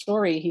somebody's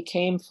story. He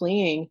came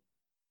fleeing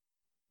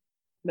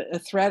a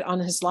threat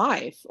on his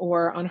life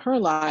or on her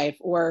life,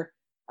 or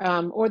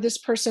this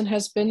person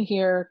has been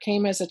here,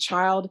 came as a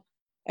child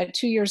at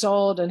 2 years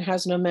old and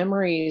has no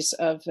memories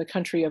of the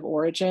country of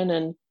origin,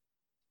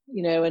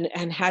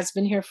 and has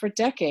been here for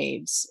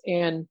decades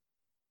and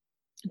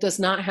does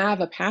not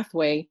have a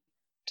pathway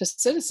to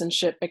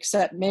citizenship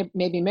except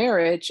maybe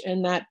marriage,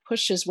 and that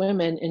pushes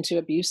women into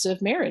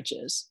abusive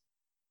marriages.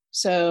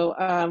 So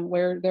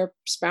where their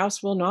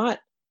spouse will not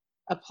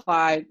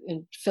apply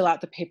and fill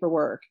out the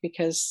paperwork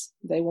because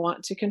they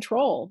want to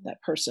control that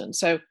person.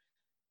 So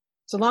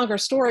it's a longer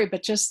story,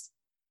 but just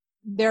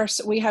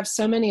we have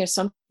so many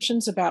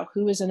assumptions about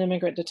who is in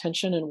immigrant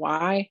detention and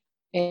why,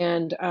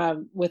 and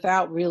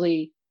without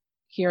really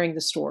hearing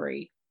the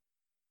story,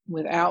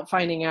 without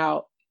finding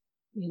out,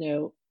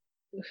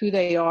 who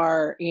they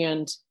are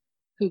and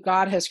who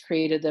God has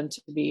created them to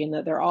be, and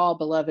that they're all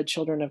beloved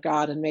children of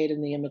God and made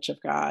in the image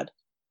of God.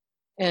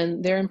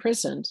 And they're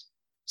imprisoned.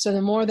 So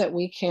the more that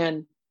we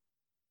can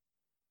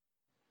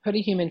put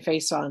a human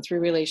face on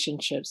through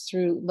relationships,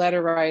 through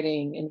letter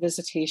writing and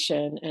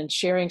visitation and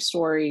sharing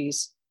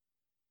stories,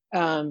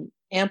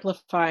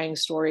 amplifying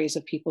stories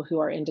of people who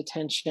are in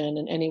detention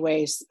in any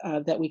ways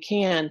that we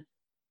can.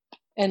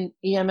 And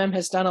EMM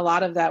has done a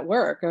lot of that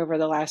work over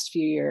the last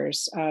few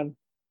years,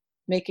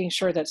 making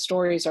sure that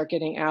stories are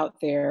getting out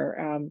there,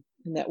 and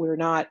that we're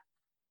not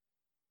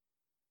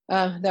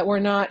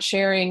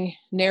sharing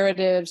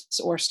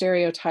narratives or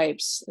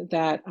stereotypes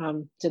that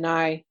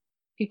deny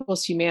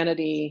people's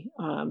humanity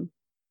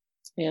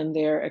and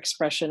their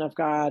expression of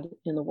God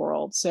in the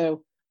world.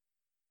 So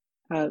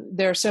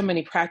there are so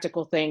many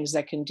practical things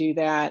that can do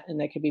that, and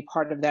that can be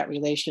part of that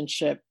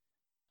relationship.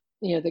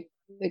 The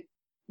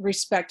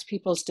respect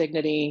people's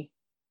dignity,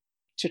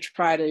 to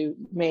try to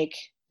make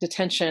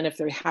detention, if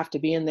they have to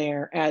be in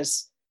there,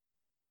 as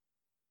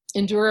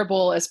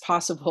endurable as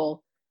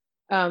possible.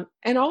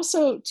 And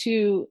also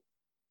to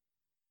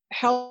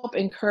help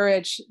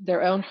encourage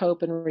their own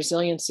hope and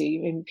resiliency.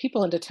 I mean,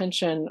 people in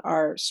detention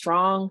are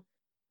strong.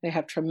 They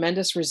have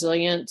tremendous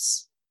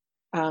resilience.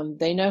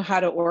 They know how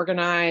to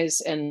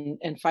organize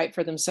and fight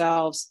for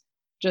themselves.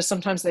 Just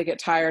sometimes they get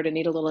tired and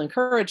need a little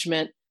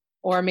encouragement,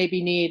 or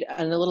maybe need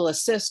a little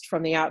assist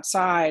from the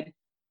outside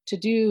to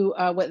do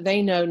what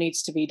they know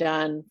needs to be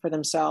done for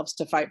themselves,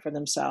 to fight for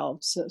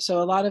themselves.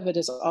 So a lot of it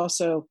is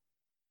also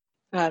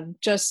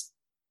just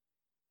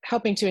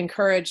helping to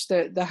encourage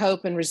the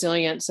hope and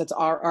resilience that's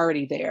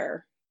already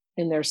there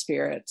in their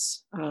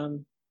spirits,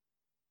 and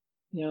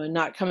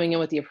not coming in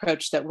with the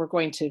approach that we're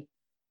going to,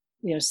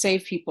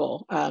 save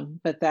people,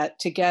 but that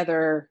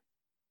together,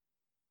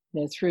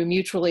 through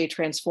mutually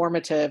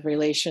transformative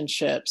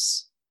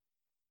relationships,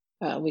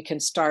 we can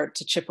start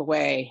to chip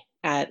away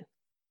at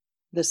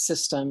the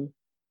system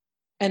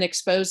and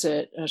expose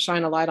it,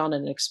 shine a light on it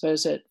and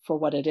expose it for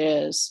what it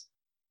is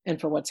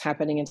and for what's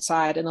happening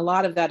inside. And a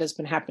lot of that has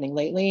been happening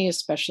lately,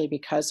 especially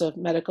because of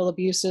medical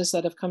abuses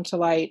that have come to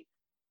light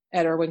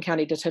at Irwin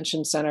County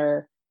Detention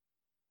Center.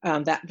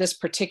 that this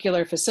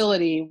particular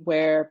facility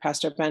where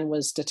Pastor Ben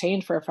was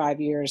detained for 5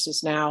 years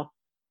is now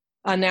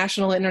on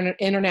national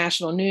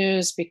international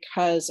news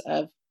because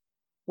of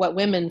what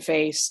women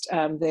faced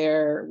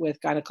there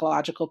with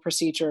gynecological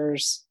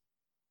procedures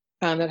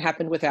that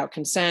happened without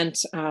consent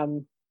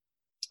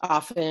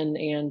often,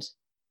 and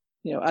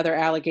other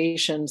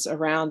allegations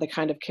around the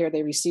kind of care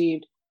they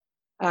received.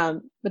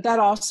 But that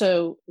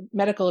also,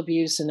 medical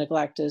abuse and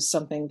neglect is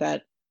something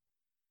that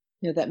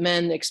that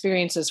men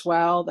experience as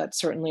well. That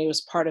certainly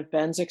was part of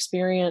Ben's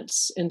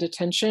experience in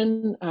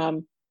detention,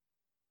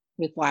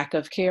 with lack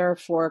of care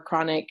for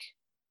chronic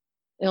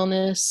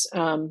illness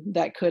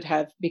that could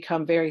have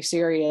become very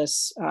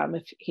serious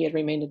if he had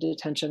remained in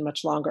detention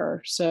much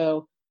longer.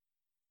 So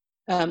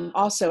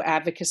also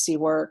advocacy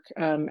work,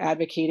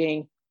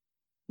 advocating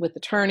with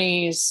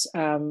attorneys,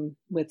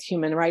 with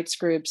human rights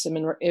groups,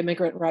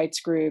 immigrant rights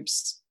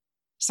groups,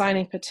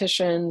 signing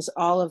petitions,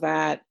 all of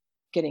that,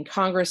 getting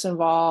Congress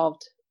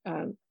involved.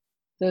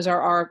 Those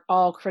are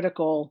all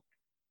critical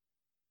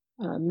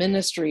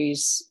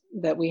ministries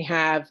that we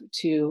have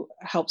to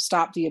help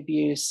stop the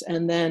abuse,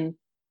 and then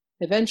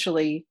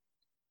eventually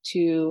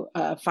to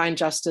find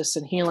justice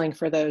and healing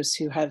for those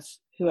who have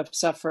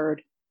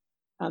suffered.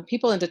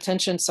 People in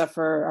detention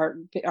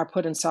are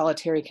put in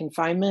solitary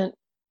confinement.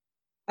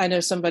 I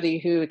know somebody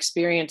who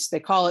experienced, they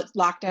call it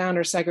lockdown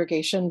or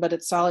segregation, but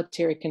it's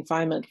solitary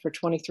confinement for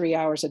 23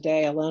 hours a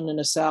day, alone in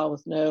a cell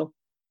with no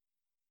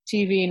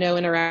TV, no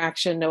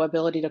interaction, no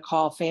ability to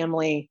call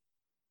family.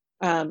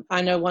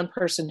 I know one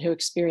person who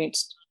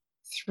experienced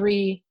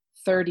 3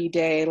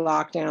 30-day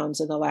lockdowns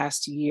in the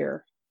last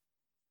year.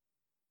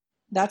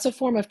 That's a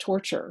form of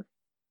torture.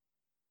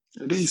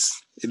 It is.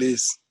 It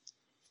is.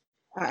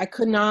 I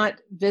could not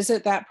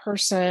visit that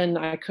person.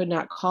 I could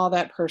not call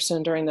that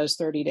person during those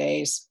 30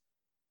 days.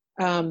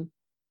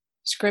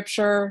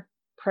 Scripture,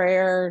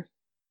 prayer,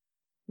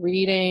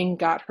 reading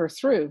got her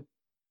through.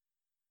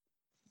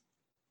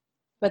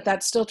 But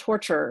that's still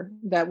torture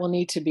that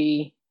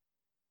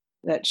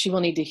she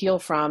will need to heal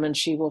from, and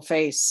she will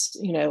face,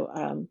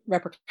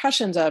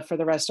 repercussions of for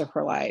the rest of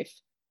her life.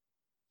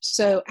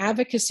 So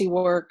advocacy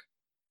work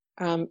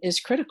is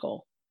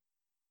critical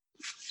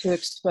to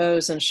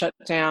expose and shut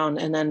down,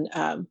 and then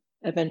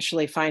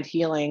eventually find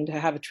healing, to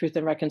have a Truth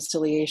and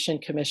Reconciliation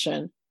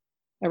Commission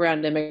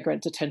around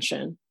immigrant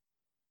detention,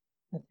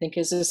 I think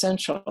is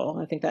essential.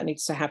 I think that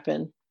needs to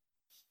happen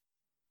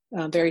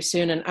very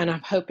soon. And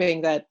I'm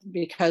hoping that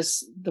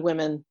because a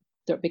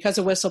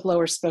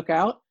whistleblower spoke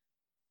out,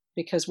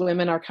 because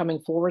women are coming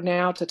forward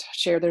now to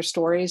share their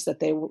stories that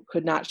they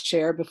could not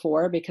share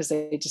before because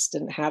they just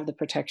didn't have the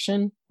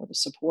protection or the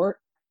support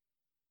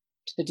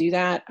to do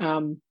that,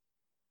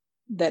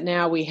 that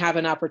now we have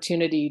an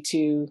opportunity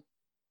to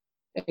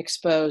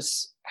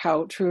expose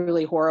how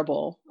truly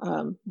horrible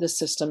this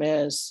system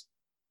is.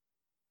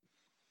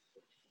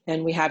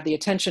 And we have the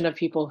attention of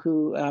people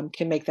who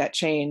can make that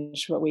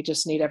change, but we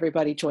just need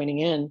everybody joining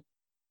in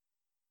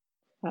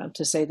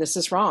to say this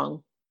is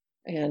wrong.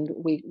 And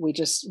we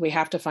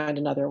have to find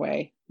another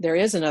way. There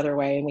is another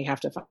way, and we have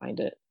to find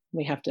it.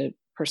 We have to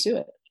pursue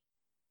it.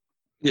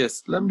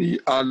 Yes, let me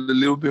add a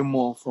little bit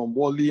more from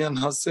what Leanne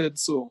has said.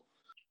 So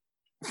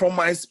from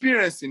my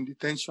experience in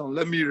detention,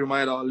 let me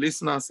remind our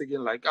listeners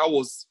again, like I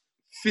was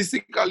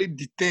physically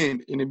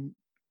detained in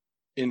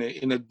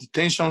a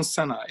detention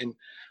center in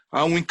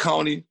Alwyn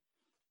County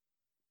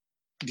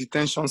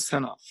Detention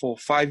Center for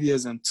 5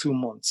 years and 2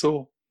 months.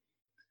 So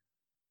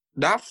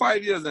that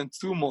 5 years and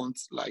 2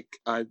 months,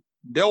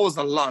 there was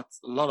a lot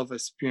of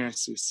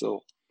experiences.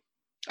 So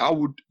I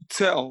would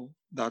tell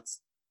that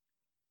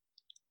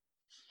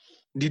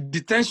the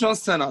detention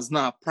centers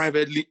now are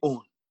privately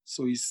owned.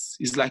 So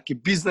it's like a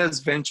business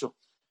venture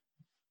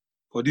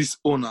for these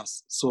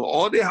owners. So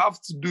all they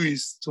have to do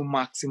is to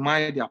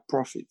maximize their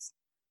profits.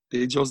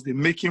 They're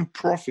making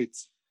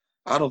profits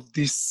out of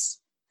these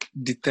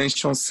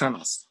detention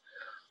centers.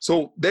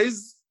 So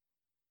there's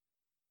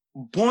a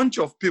bunch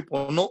of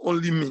people, not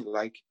only me,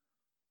 like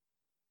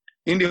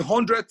in the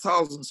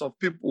 100,000s of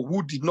people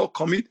who did not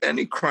commit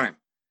any crime,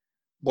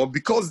 but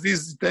because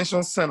these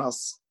detention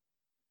centers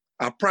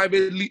are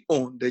privately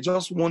owned, they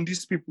just want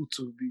these people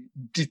to be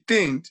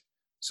detained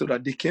so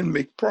that they can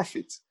make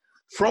profits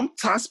from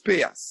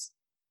taxpayers,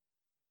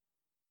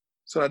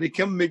 so that they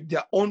can make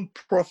their own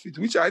profit,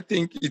 which I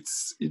think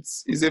it's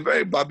a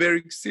very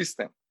barbaric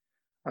system.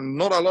 And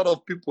not a lot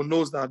of people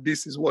knows that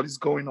this is what is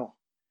going on.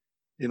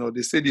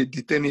 They say they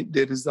detain,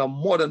 there is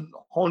more than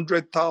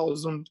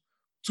 100,000,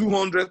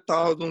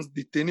 200,000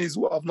 detainees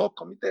who have not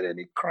committed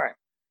any crime.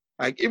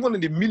 Like even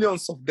in the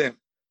millions of them,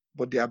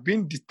 but they are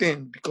being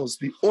detained because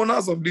the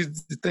owners of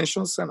these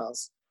detention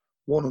centers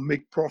want to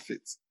make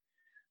profits.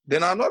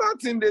 Then another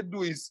thing they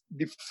do is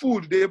the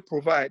food they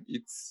provide,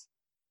 it's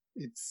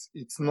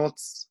not,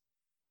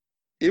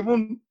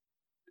 even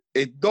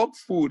a dog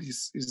food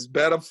is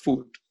better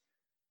food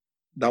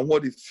than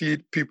what they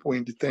feed people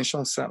in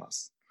detention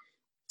centers.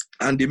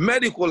 And the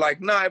medical,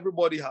 like now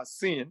everybody has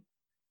seen,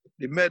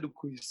 the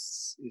medical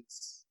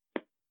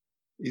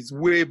is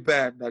way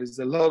bad. There is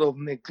a lot of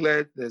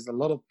neglect. There's a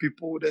lot of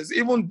people. There's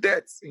even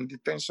deaths in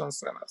detention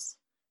centers.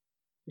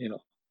 You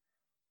know,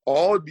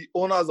 all the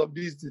owners of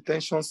these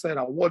detention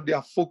centers, what they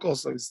are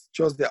focused on is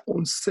just their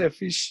own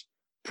selfish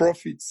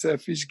profit,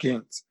 selfish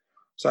gains.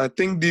 So I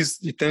think these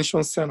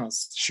detention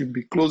centers should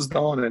be closed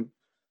down and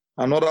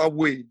another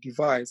way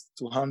devised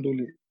to handle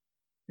it,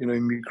 you know,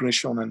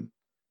 immigration, and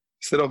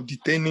instead of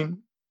detaining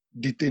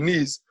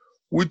detainees,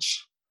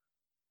 which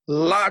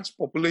large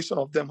population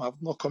of them have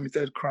not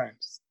committed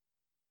crimes.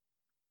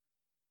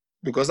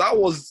 Because I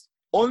was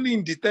only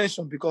in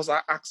detention because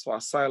I asked for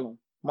asylum.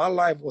 My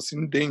life was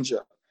in danger.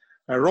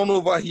 I ran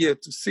over here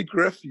to seek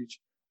refuge,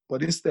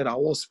 but instead I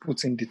was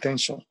put in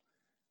detention.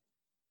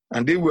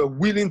 And they were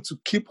willing to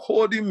keep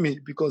holding me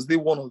because they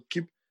want to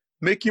keep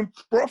making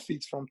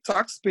profit from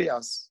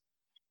taxpayers.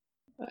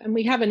 And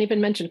we haven't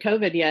even mentioned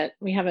COVID yet.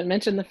 We haven't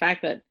mentioned the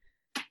fact that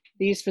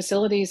these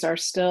facilities are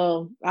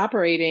still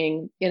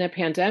operating in a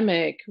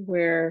pandemic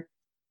where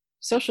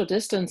social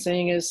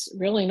distancing is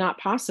really not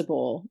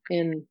possible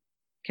in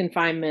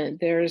confinement.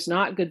 There's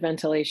not good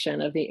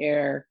ventilation of the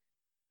air.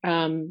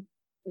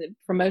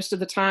 For most of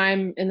the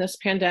time in this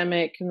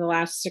pandemic, in the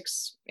last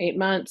 6-8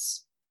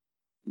 months,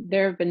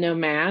 there have been no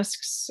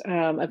masks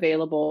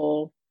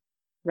available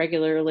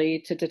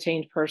regularly to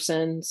detained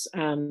persons.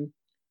 You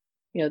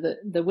know,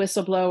 the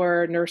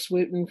whistleblower, Nurse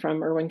Wooten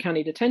from Irwin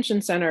County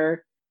Detention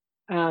Center,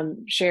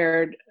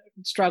 shared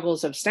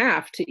struggles of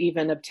staff to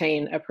even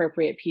obtain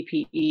appropriate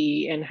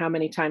PPE and how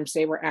many times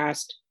they were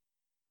asked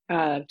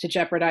to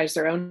jeopardize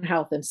their own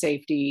health and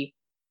safety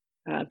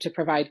to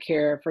provide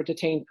care for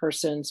detained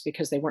persons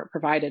because they weren't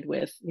provided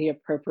with the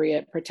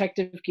appropriate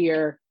protective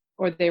gear,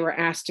 or they were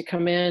asked to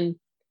come in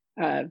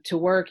to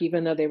work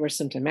even though they were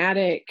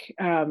symptomatic,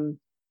 and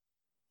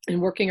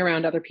working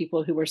around other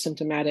people who were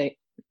symptomatic.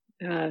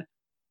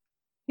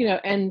 You know,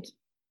 and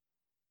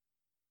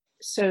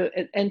so,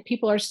 and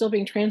people are still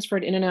being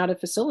transferred in and out of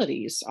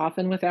facilities,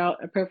 often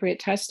without appropriate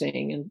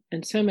testing.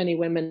 And so many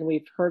women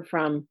we've heard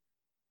from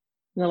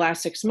in the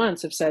last 6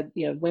 months have said,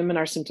 you know, women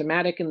are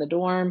symptomatic in the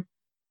dorm.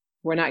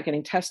 We're not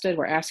getting tested.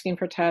 We're asking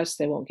for tests.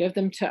 They won't give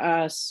them to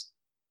us.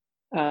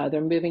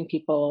 They're moving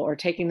people or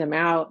taking them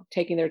out,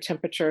 taking their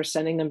temperature,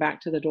 sending them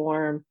back to the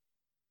dorm.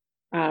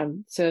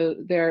 So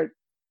there's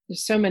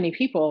so many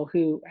people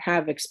who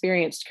have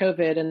experienced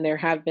COVID, and there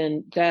have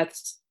been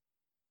deaths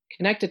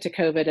connected to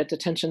COVID at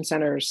detention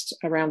centers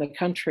around the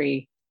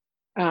country,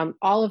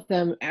 all of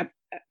them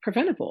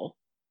preventable.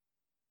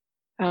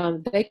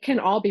 They can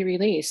all be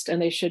released,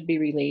 and they should be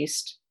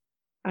released,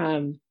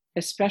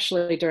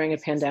 especially during a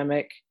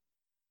pandemic,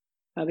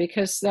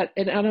 because that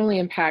it not only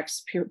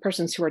impacts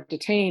persons who are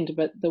detained,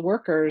 but the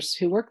workers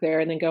who work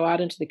there and then go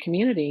out into the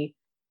community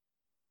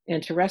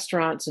and to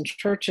restaurants and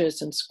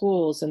churches and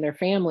schools, and their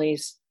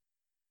families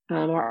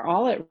are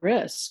all at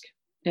risk.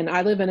 And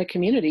I live in a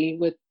community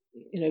with,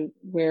 you know,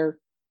 we're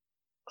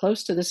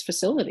close to this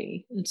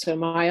facility. And so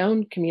my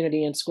own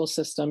community and school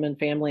system and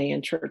family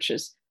and church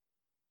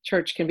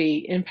can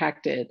be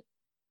impacted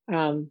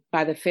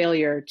by the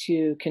failure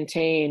to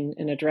contain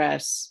and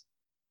address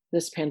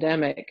this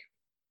pandemic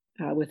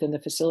within the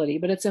facility.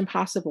 But it's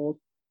impossible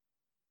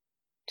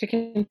to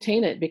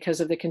contain it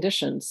because of the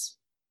conditions.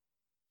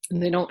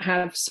 And they don't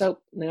have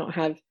soap. They don't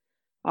have,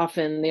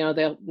 often, you know,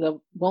 they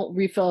won't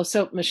refill a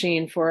soap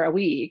machine for a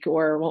week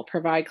or won't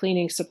provide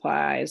cleaning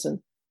supplies.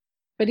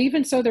 But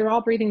even so, they're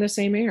all breathing the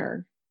same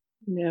air.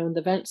 You know,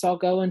 the vents all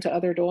go into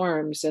other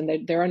dorms,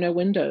 and there are no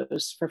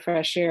windows for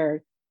fresh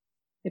air.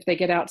 If they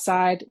get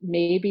outside,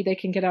 maybe they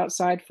can get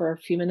outside for a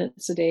few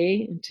minutes a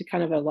day into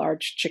kind of a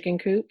large chicken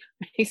coop,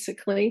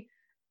 basically.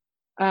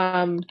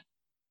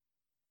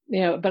 You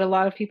know, but a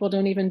lot of people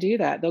don't even do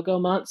that. They'll go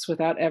months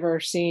without ever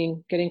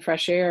getting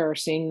fresh air or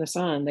seeing the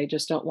sun. They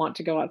just don't want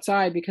to go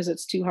outside because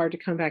it's too hard to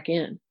come back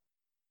in.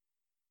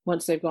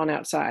 Once they've gone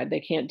outside, they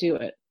can't do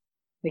it.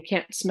 They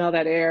can't smell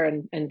that air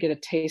and get a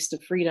taste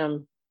of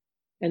freedom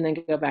and then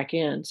go back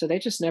in. So they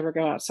just never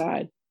go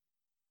outside.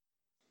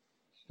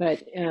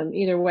 But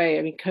either way,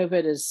 I mean,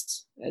 COVID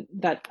is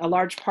that a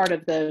large part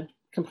of the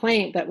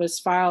complaint that was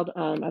filed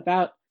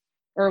about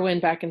Irwin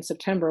back in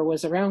September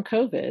was around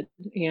COVID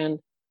and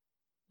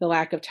the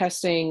lack of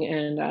testing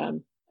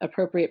and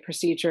appropriate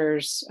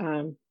procedures,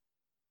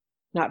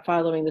 not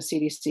following the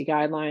CDC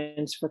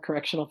guidelines for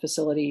correctional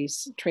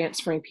facilities,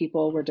 transferring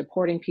people. We're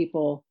deporting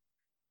people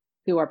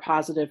who are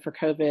positive for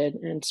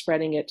COVID and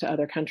spreading it to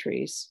other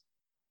countries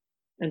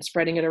and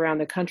spreading it around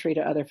the country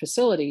to other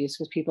facilities,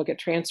 because people get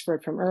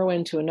transferred from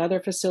Irwin to another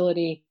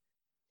facility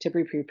to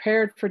be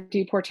prepared for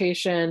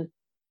deportation.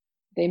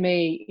 They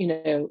may, you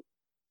know,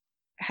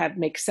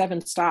 make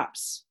 7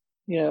 stops,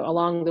 you know,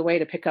 along the way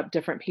to pick up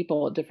different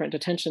people at different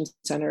detention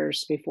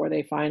centers before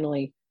they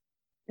finally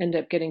end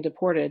up getting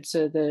deported.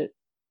 So the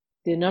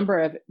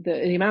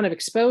amount of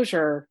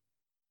exposure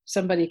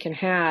somebody can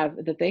have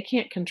that they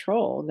can't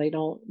control. They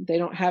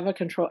don't have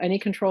any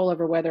control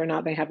over whether or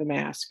not they have a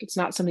mask. It's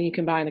not something you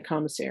can buy in a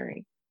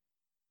commissary.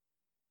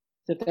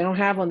 So if they don't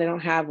have one, they don't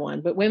have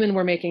one. But women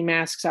were making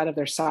masks out of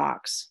their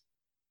socks.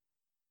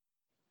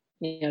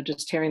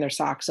 just tearing their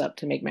socks up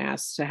to make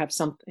masks, to have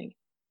something.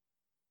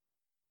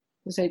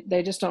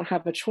 They just don't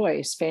have a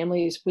choice.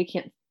 Families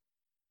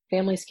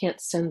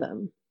can't send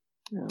them.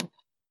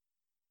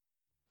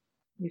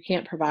 You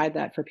can't provide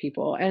that for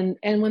people. And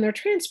when they're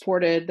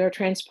transported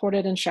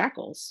in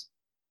shackles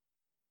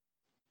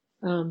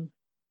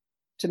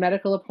to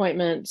medical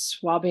appointments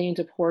while being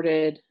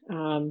deported,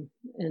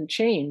 in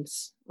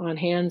chains on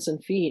hands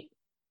and feet,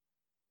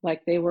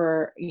 like they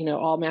were,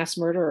 all mass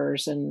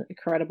murderers and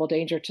incredible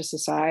danger to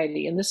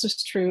society. And this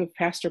is true of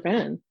Pastor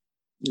Ben.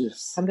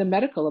 Yes. Come to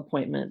medical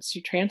appointments,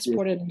 you're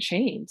transported in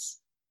chains.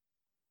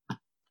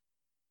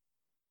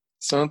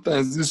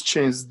 Sometimes these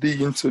chains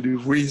dig into the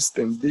wrist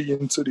and dig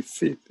into the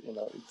feet.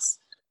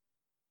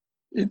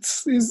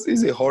 It's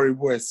a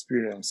horrible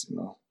experience.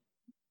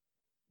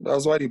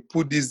 That's why they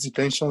put these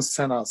detention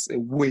centers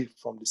away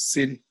from the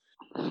city,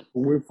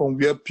 away from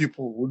where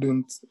people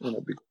wouldn't.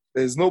 Because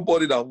there's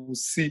nobody that will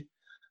see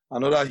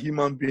another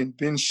human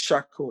being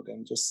shackled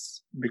and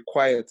just be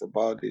quiet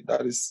about it.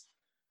 That is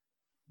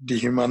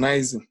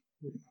dehumanizing.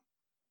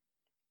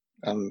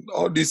 And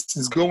all this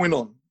is going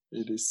on.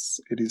 It is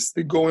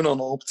still going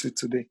on up to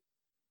today.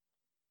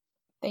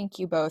 Thank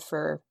you both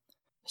for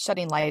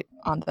shedding light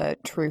on the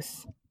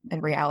truth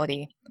and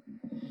reality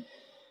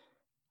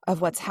of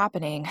what's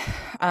happening.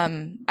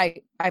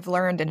 I've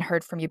learned and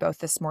heard from you both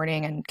this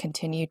morning, and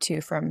continue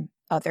to from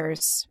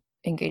others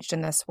engaged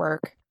in this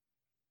work,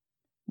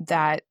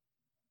 that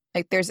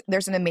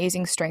there's an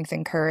amazing strength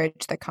and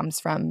courage that comes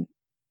from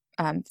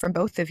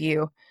both of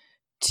you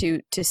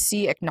to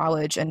see,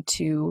 acknowledge, and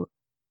to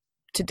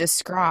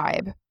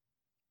describe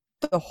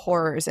the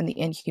horrors and the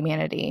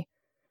inhumanity,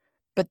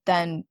 but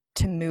then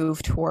to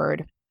move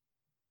toward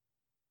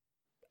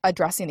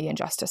addressing the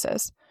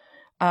injustices.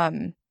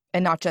 And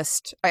not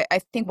just,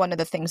 I think one of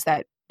the things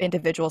that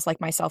individuals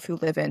like myself who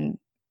live in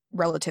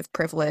relative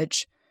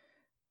privilege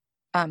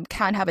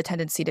can have a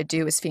tendency to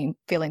do is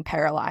feeling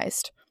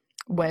paralyzed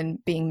when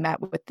being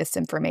met with this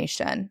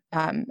information,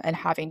 and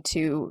having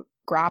to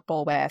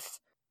grapple with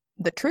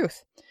the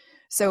truth.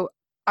 So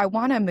I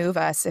want to move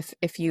us,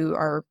 if you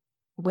are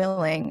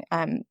willing,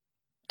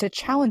 to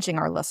challenging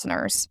our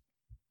listeners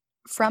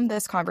from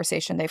this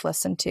conversation they've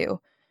listened to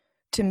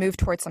move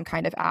towards some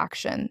kind of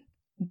action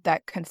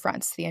that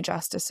confronts the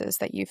injustices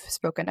that you've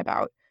spoken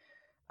about.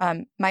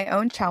 My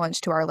own challenge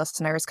to our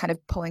listeners, kind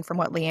of pulling from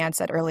what Leanne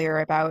said earlier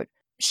about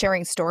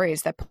sharing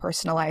stories that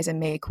personalize and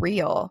make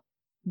real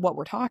what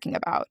we're talking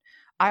about.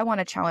 I want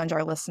to challenge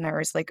our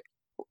listeners,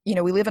 we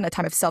live in a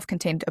time of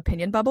self-contained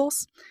opinion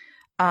bubbles.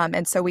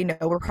 And so we know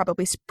we're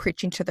probably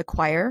preaching to the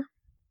choir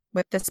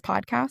with this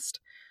podcast.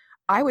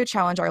 I would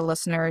challenge our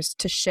listeners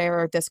to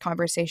share this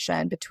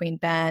conversation between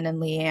Ben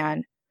and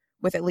Leanne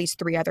with at least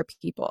 3 other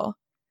people,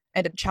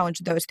 and to challenge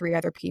those 3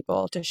 other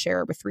people to share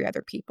it with 3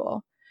 other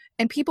people,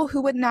 and people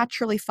who would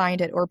naturally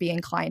find it or be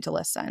inclined to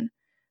listen.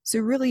 So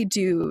really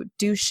do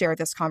share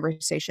this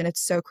conversation.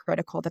 It's so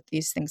critical that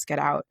these things get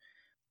out.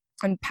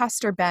 And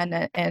Pastor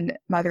Ben and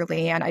Mother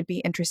Leanne, I'd be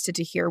interested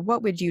to hear,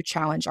 what would you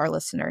challenge our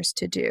listeners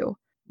to do?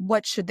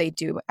 What should they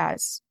do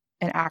as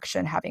an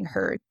action, having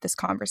heard this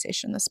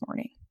conversation this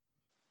morning?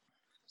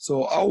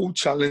 So I will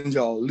challenge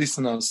our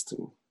listeners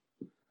to,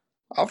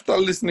 after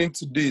listening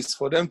to this,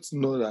 for them to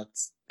know that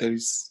there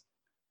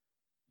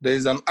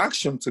is an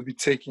action to be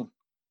taken.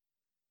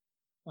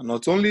 And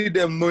not only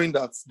them knowing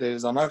that there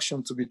is an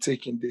action to be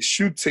taken, they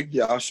should take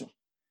the action.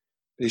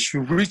 They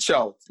should reach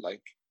out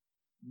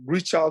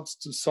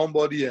to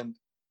somebody, and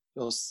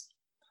just,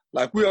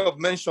 like we have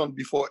mentioned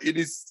before, it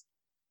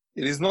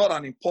is not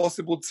an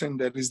impossible thing.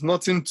 There is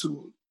nothing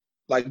to,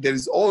 there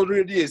is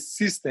already a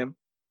system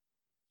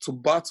to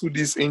battle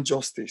this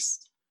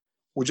injustice.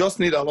 We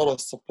just need a lot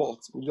of support.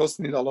 We just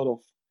need a lot of,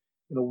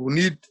 we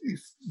need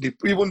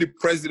even the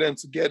president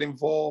to get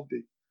involved,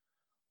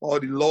 all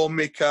the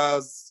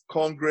lawmakers,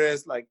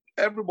 Congress,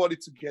 everybody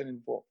to get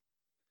involved.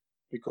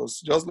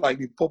 Because just like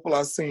the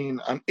popular saying,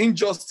 an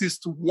injustice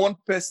to one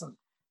person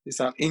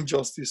is an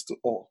injustice to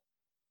all.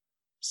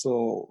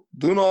 So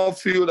do not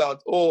feel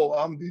that,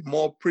 I'm the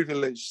more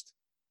privileged.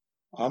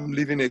 I'm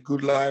living a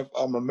good life.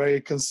 I'm an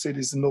American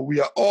citizen. No, we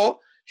are all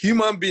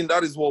human beings.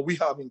 That is what we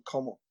have in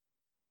common.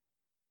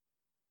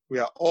 We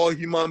are all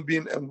human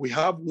beings, and we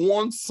have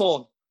one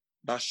sun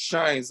that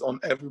shines on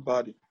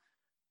everybody.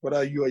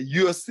 Whether you are a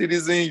U.S.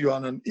 citizen, you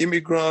are an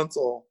immigrant,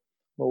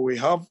 but we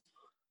have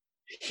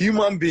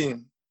human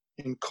beings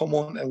in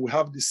common, and we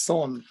have the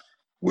sun,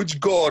 which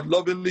God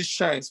lovingly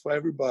shines for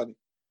everybody.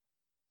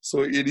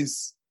 So it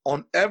is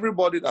on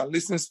everybody that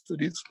listens to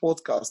this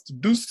podcast to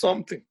do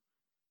something.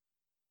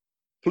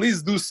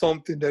 Please do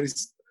something. There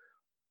is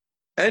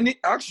any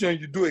action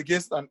you do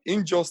against an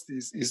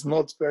injustice is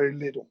not very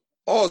little.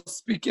 Or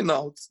speaking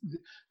out,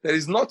 there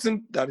is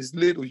nothing that is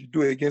little you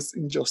do against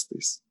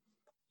injustice.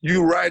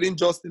 You writing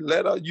just a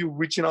letter, you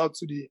reaching out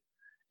to the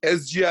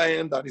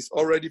SGIN that is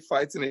already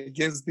fighting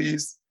against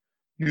this,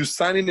 you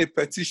signing a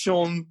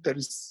petition, there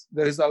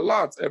is a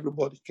lot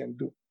everybody can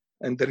do.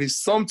 And there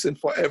is something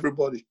for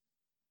everybody.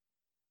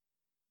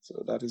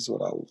 So that is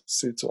what I would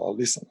say to our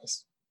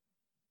listeners.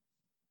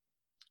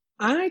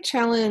 I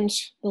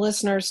challenge the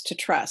listeners to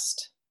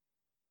trust.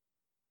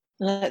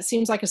 And that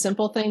seems like a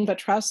simple thing, but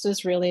trust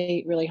is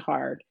really, really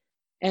hard.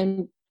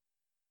 And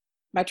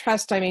by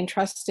trust, I mean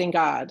trusting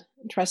God,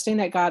 trusting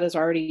that God is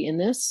already in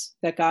this,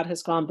 that God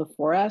has gone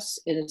before us,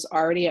 it is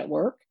already at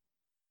work,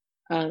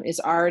 is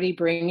already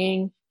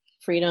bringing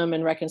freedom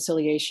and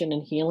reconciliation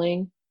and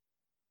healing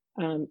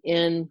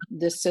in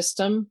this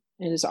system,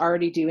 and is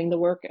already doing the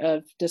work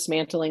of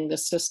dismantling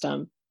this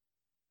system.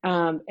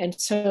 And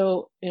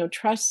so,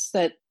 trust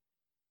that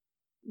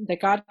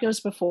God goes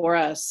before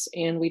us,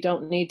 and we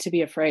don't need to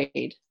be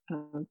afraid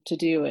to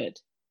do it.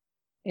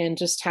 And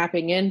just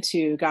tapping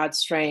into God's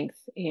strength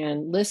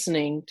and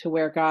listening to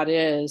where God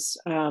is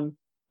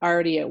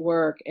already at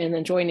work, and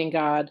then joining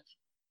God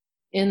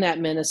in that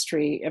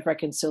ministry of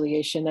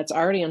reconciliation that's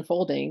already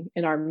unfolding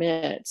in our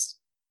midst.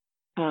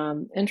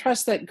 And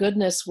trust that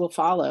goodness will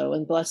follow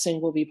and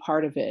blessing will be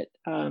part of it.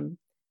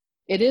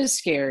 It is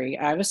scary.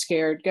 I was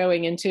scared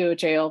going into a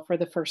jail for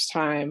the first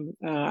time.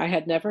 I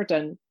had never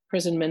done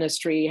prison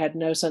ministry, had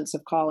no sense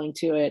of calling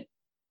to it.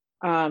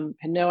 Had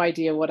no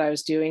idea what I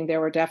was doing. There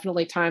were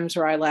definitely times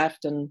where I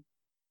left and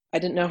I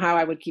didn't know how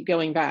I would keep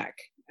going back.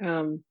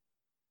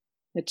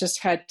 It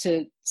just had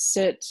to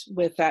sit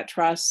with that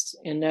trust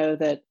and know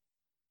that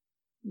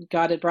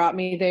God had brought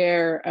me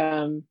there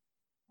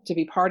to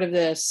be part of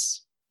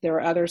this. There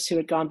were others who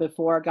had gone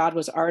before. God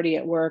was already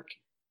at work,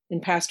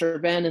 and Pastor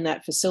Ben in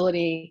that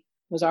facility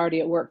was already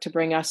at work to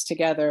bring us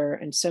together,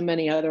 and so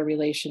many other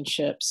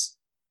relationships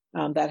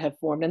that have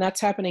formed. And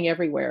that's happening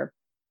everywhere.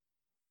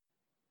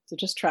 So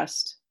just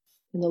trust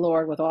in the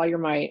Lord with all your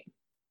might.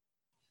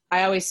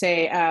 I always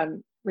say,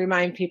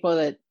 remind people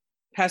that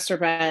Pastor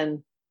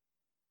Ben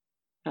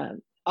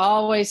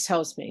always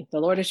tells me, the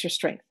Lord is your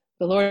strength.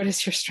 The Lord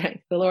is your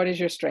strength. The Lord is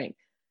your strength.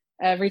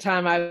 Every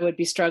time I would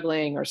be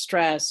struggling or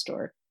stressed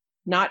or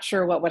not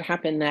sure what would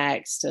happen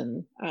next.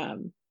 And,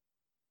 the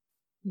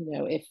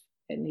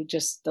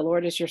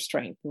Lord is your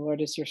strength. The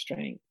Lord is your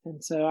strength.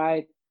 And so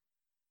I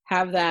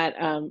have that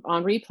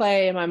on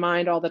replay in my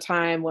mind all the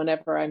time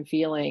whenever I'm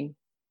feeling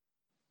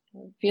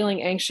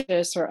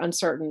anxious or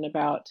uncertain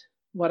about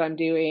what I'm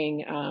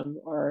doing,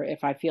 or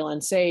if I feel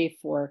unsafe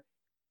or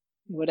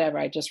whatever.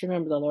 I just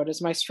remember the Lord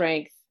is my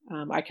strength.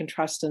 I can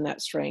trust in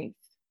that strength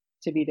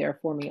to be there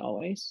for me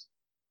always.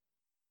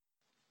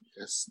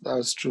 Yes,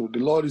 that's true. The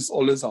Lord is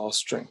always our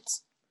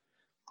strength.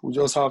 We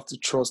just have to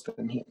trust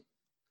in Him.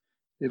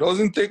 It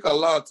doesn't take a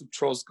lot to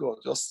trust God.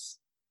 Just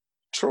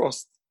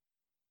trust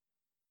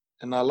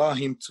and allow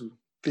Him to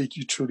take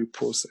you through the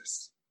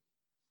process.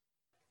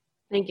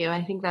 Thank you.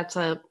 I think that's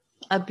a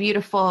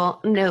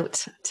beautiful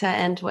note to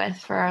end with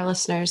for our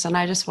listeners. And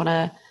I just want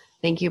to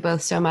thank you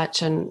both so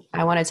much. And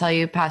I want to tell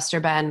you,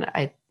 Pastor Ben,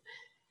 I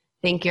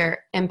think your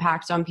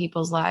impact on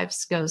people's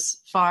lives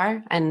goes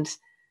far. And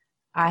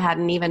I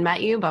hadn't even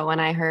met you, but when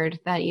I heard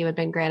that you had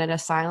been granted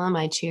asylum,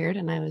 I cheered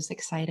and I was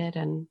excited,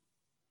 and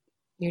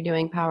you're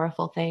doing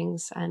powerful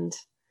things. And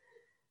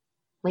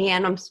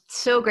Leanne, I'm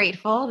so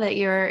grateful that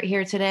you're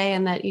here today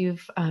and that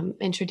you've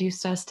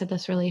introduced us to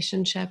this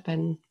relationship,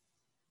 and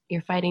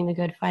you're fighting the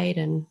good fight,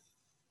 and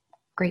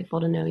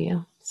grateful to know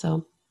you.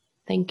 So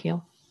thank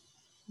you.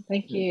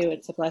 Thank you.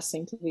 It's a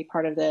blessing to be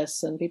part of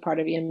this and be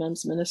part of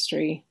EMM's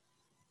ministry.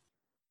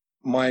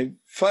 My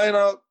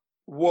final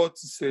word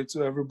to say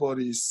to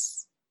everybody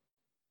is,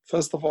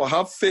 first of all,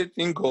 have faith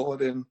in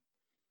God. And,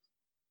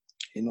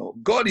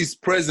 God is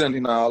present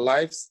in our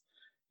lives.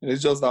 And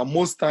it's just that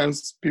most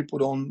times people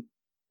don't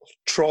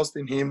trust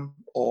in Him,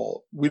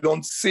 or we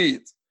don't see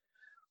it.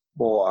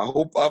 But I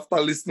hope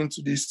after listening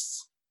to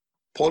this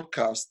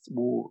podcast,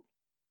 we'll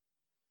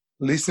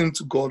listen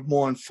to God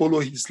more and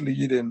follow His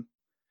lead. And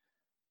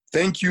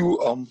thank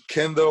you,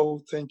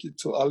 Kendall. Thank you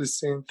to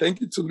Allison.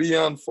 Thank you to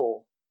Leanne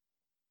for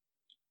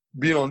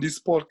being on this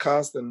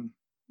podcast and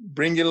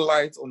bringing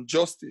light on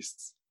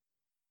justice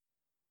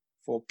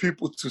for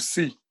people to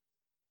see.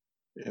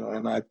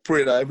 And I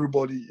pray that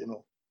everybody,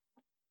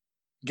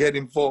 get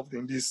involved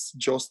in this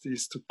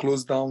justice to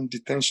close down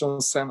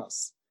detention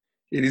centers.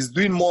 It is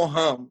doing more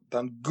harm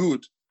than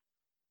good.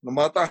 No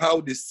matter how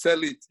they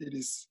sell it, it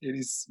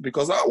is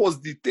because I was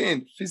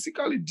detained,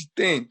 physically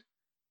detained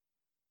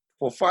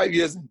for 5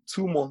 years and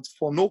 2 months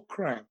for no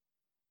crime.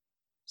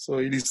 So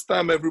it is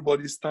time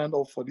everybody stand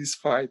up for this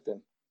fight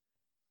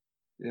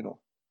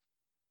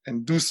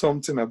and do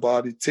something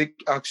about it, take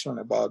action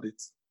about it.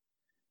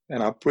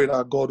 And I pray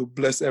that God will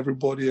bless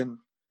everybody, and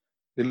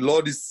the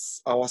Lord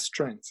is our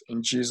strength.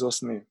 In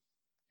Jesus' name,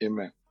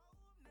 amen.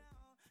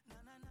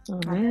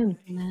 Amen.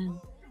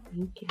 Amen.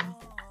 Thank you.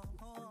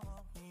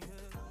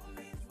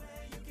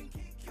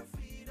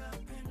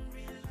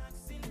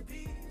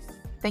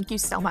 Thank you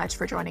so much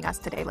for joining us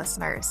today,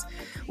 listeners.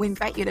 We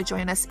invite you to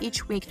join us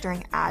each week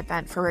during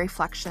Advent for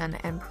reflection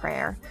and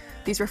prayer.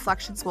 These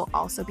reflections will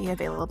also be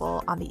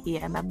available on the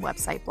EMM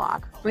website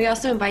blog. We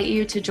also invite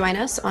you to join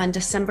us on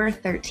December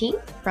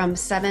 13th from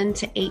 7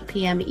 to 8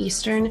 p.m.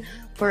 Eastern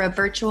for a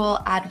virtual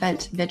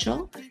Advent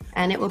Vigil,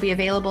 and it will be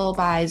available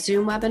by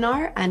Zoom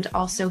webinar and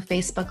also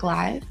Facebook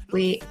Live.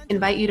 We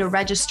invite you to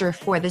register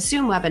for the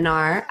Zoom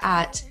webinar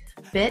at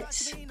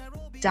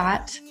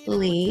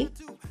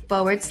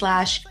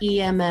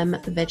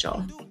bit.ly/EMM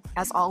Vigil.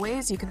 As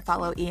always, you can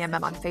follow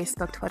EMM on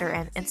Facebook, Twitter,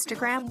 and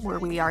Instagram, where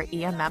we are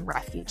EMM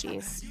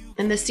Refugees.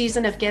 In the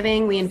season of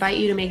giving, we invite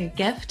you to make a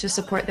gift to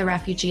support the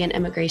refugee and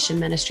immigration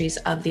ministries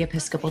of the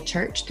Episcopal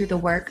Church through the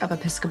work of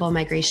Episcopal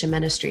Migration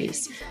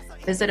Ministries.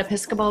 Visit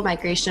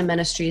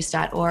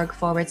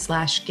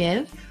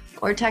episcopalmigrationministries.org/give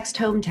or text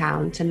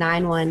hometown to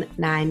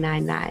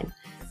 91999.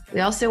 We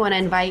also want to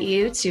invite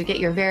you to get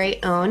your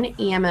very own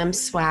EMM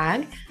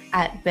swag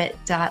at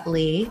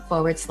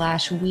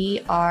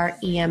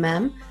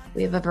bit.ly/WeAreEMM.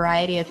 We have a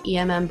variety of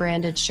EMM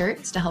branded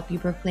shirts to help you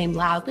proclaim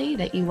loudly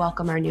that you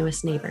welcome our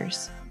newest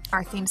neighbors.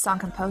 Our theme song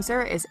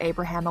composer is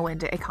Abraham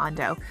Awinda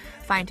Ikondo.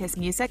 Find his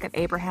music at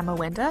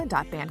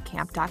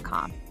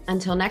abrahamawinda.bandcamp.com.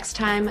 Until next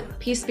time,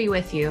 peace be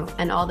with you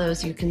and all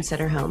those you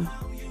consider home.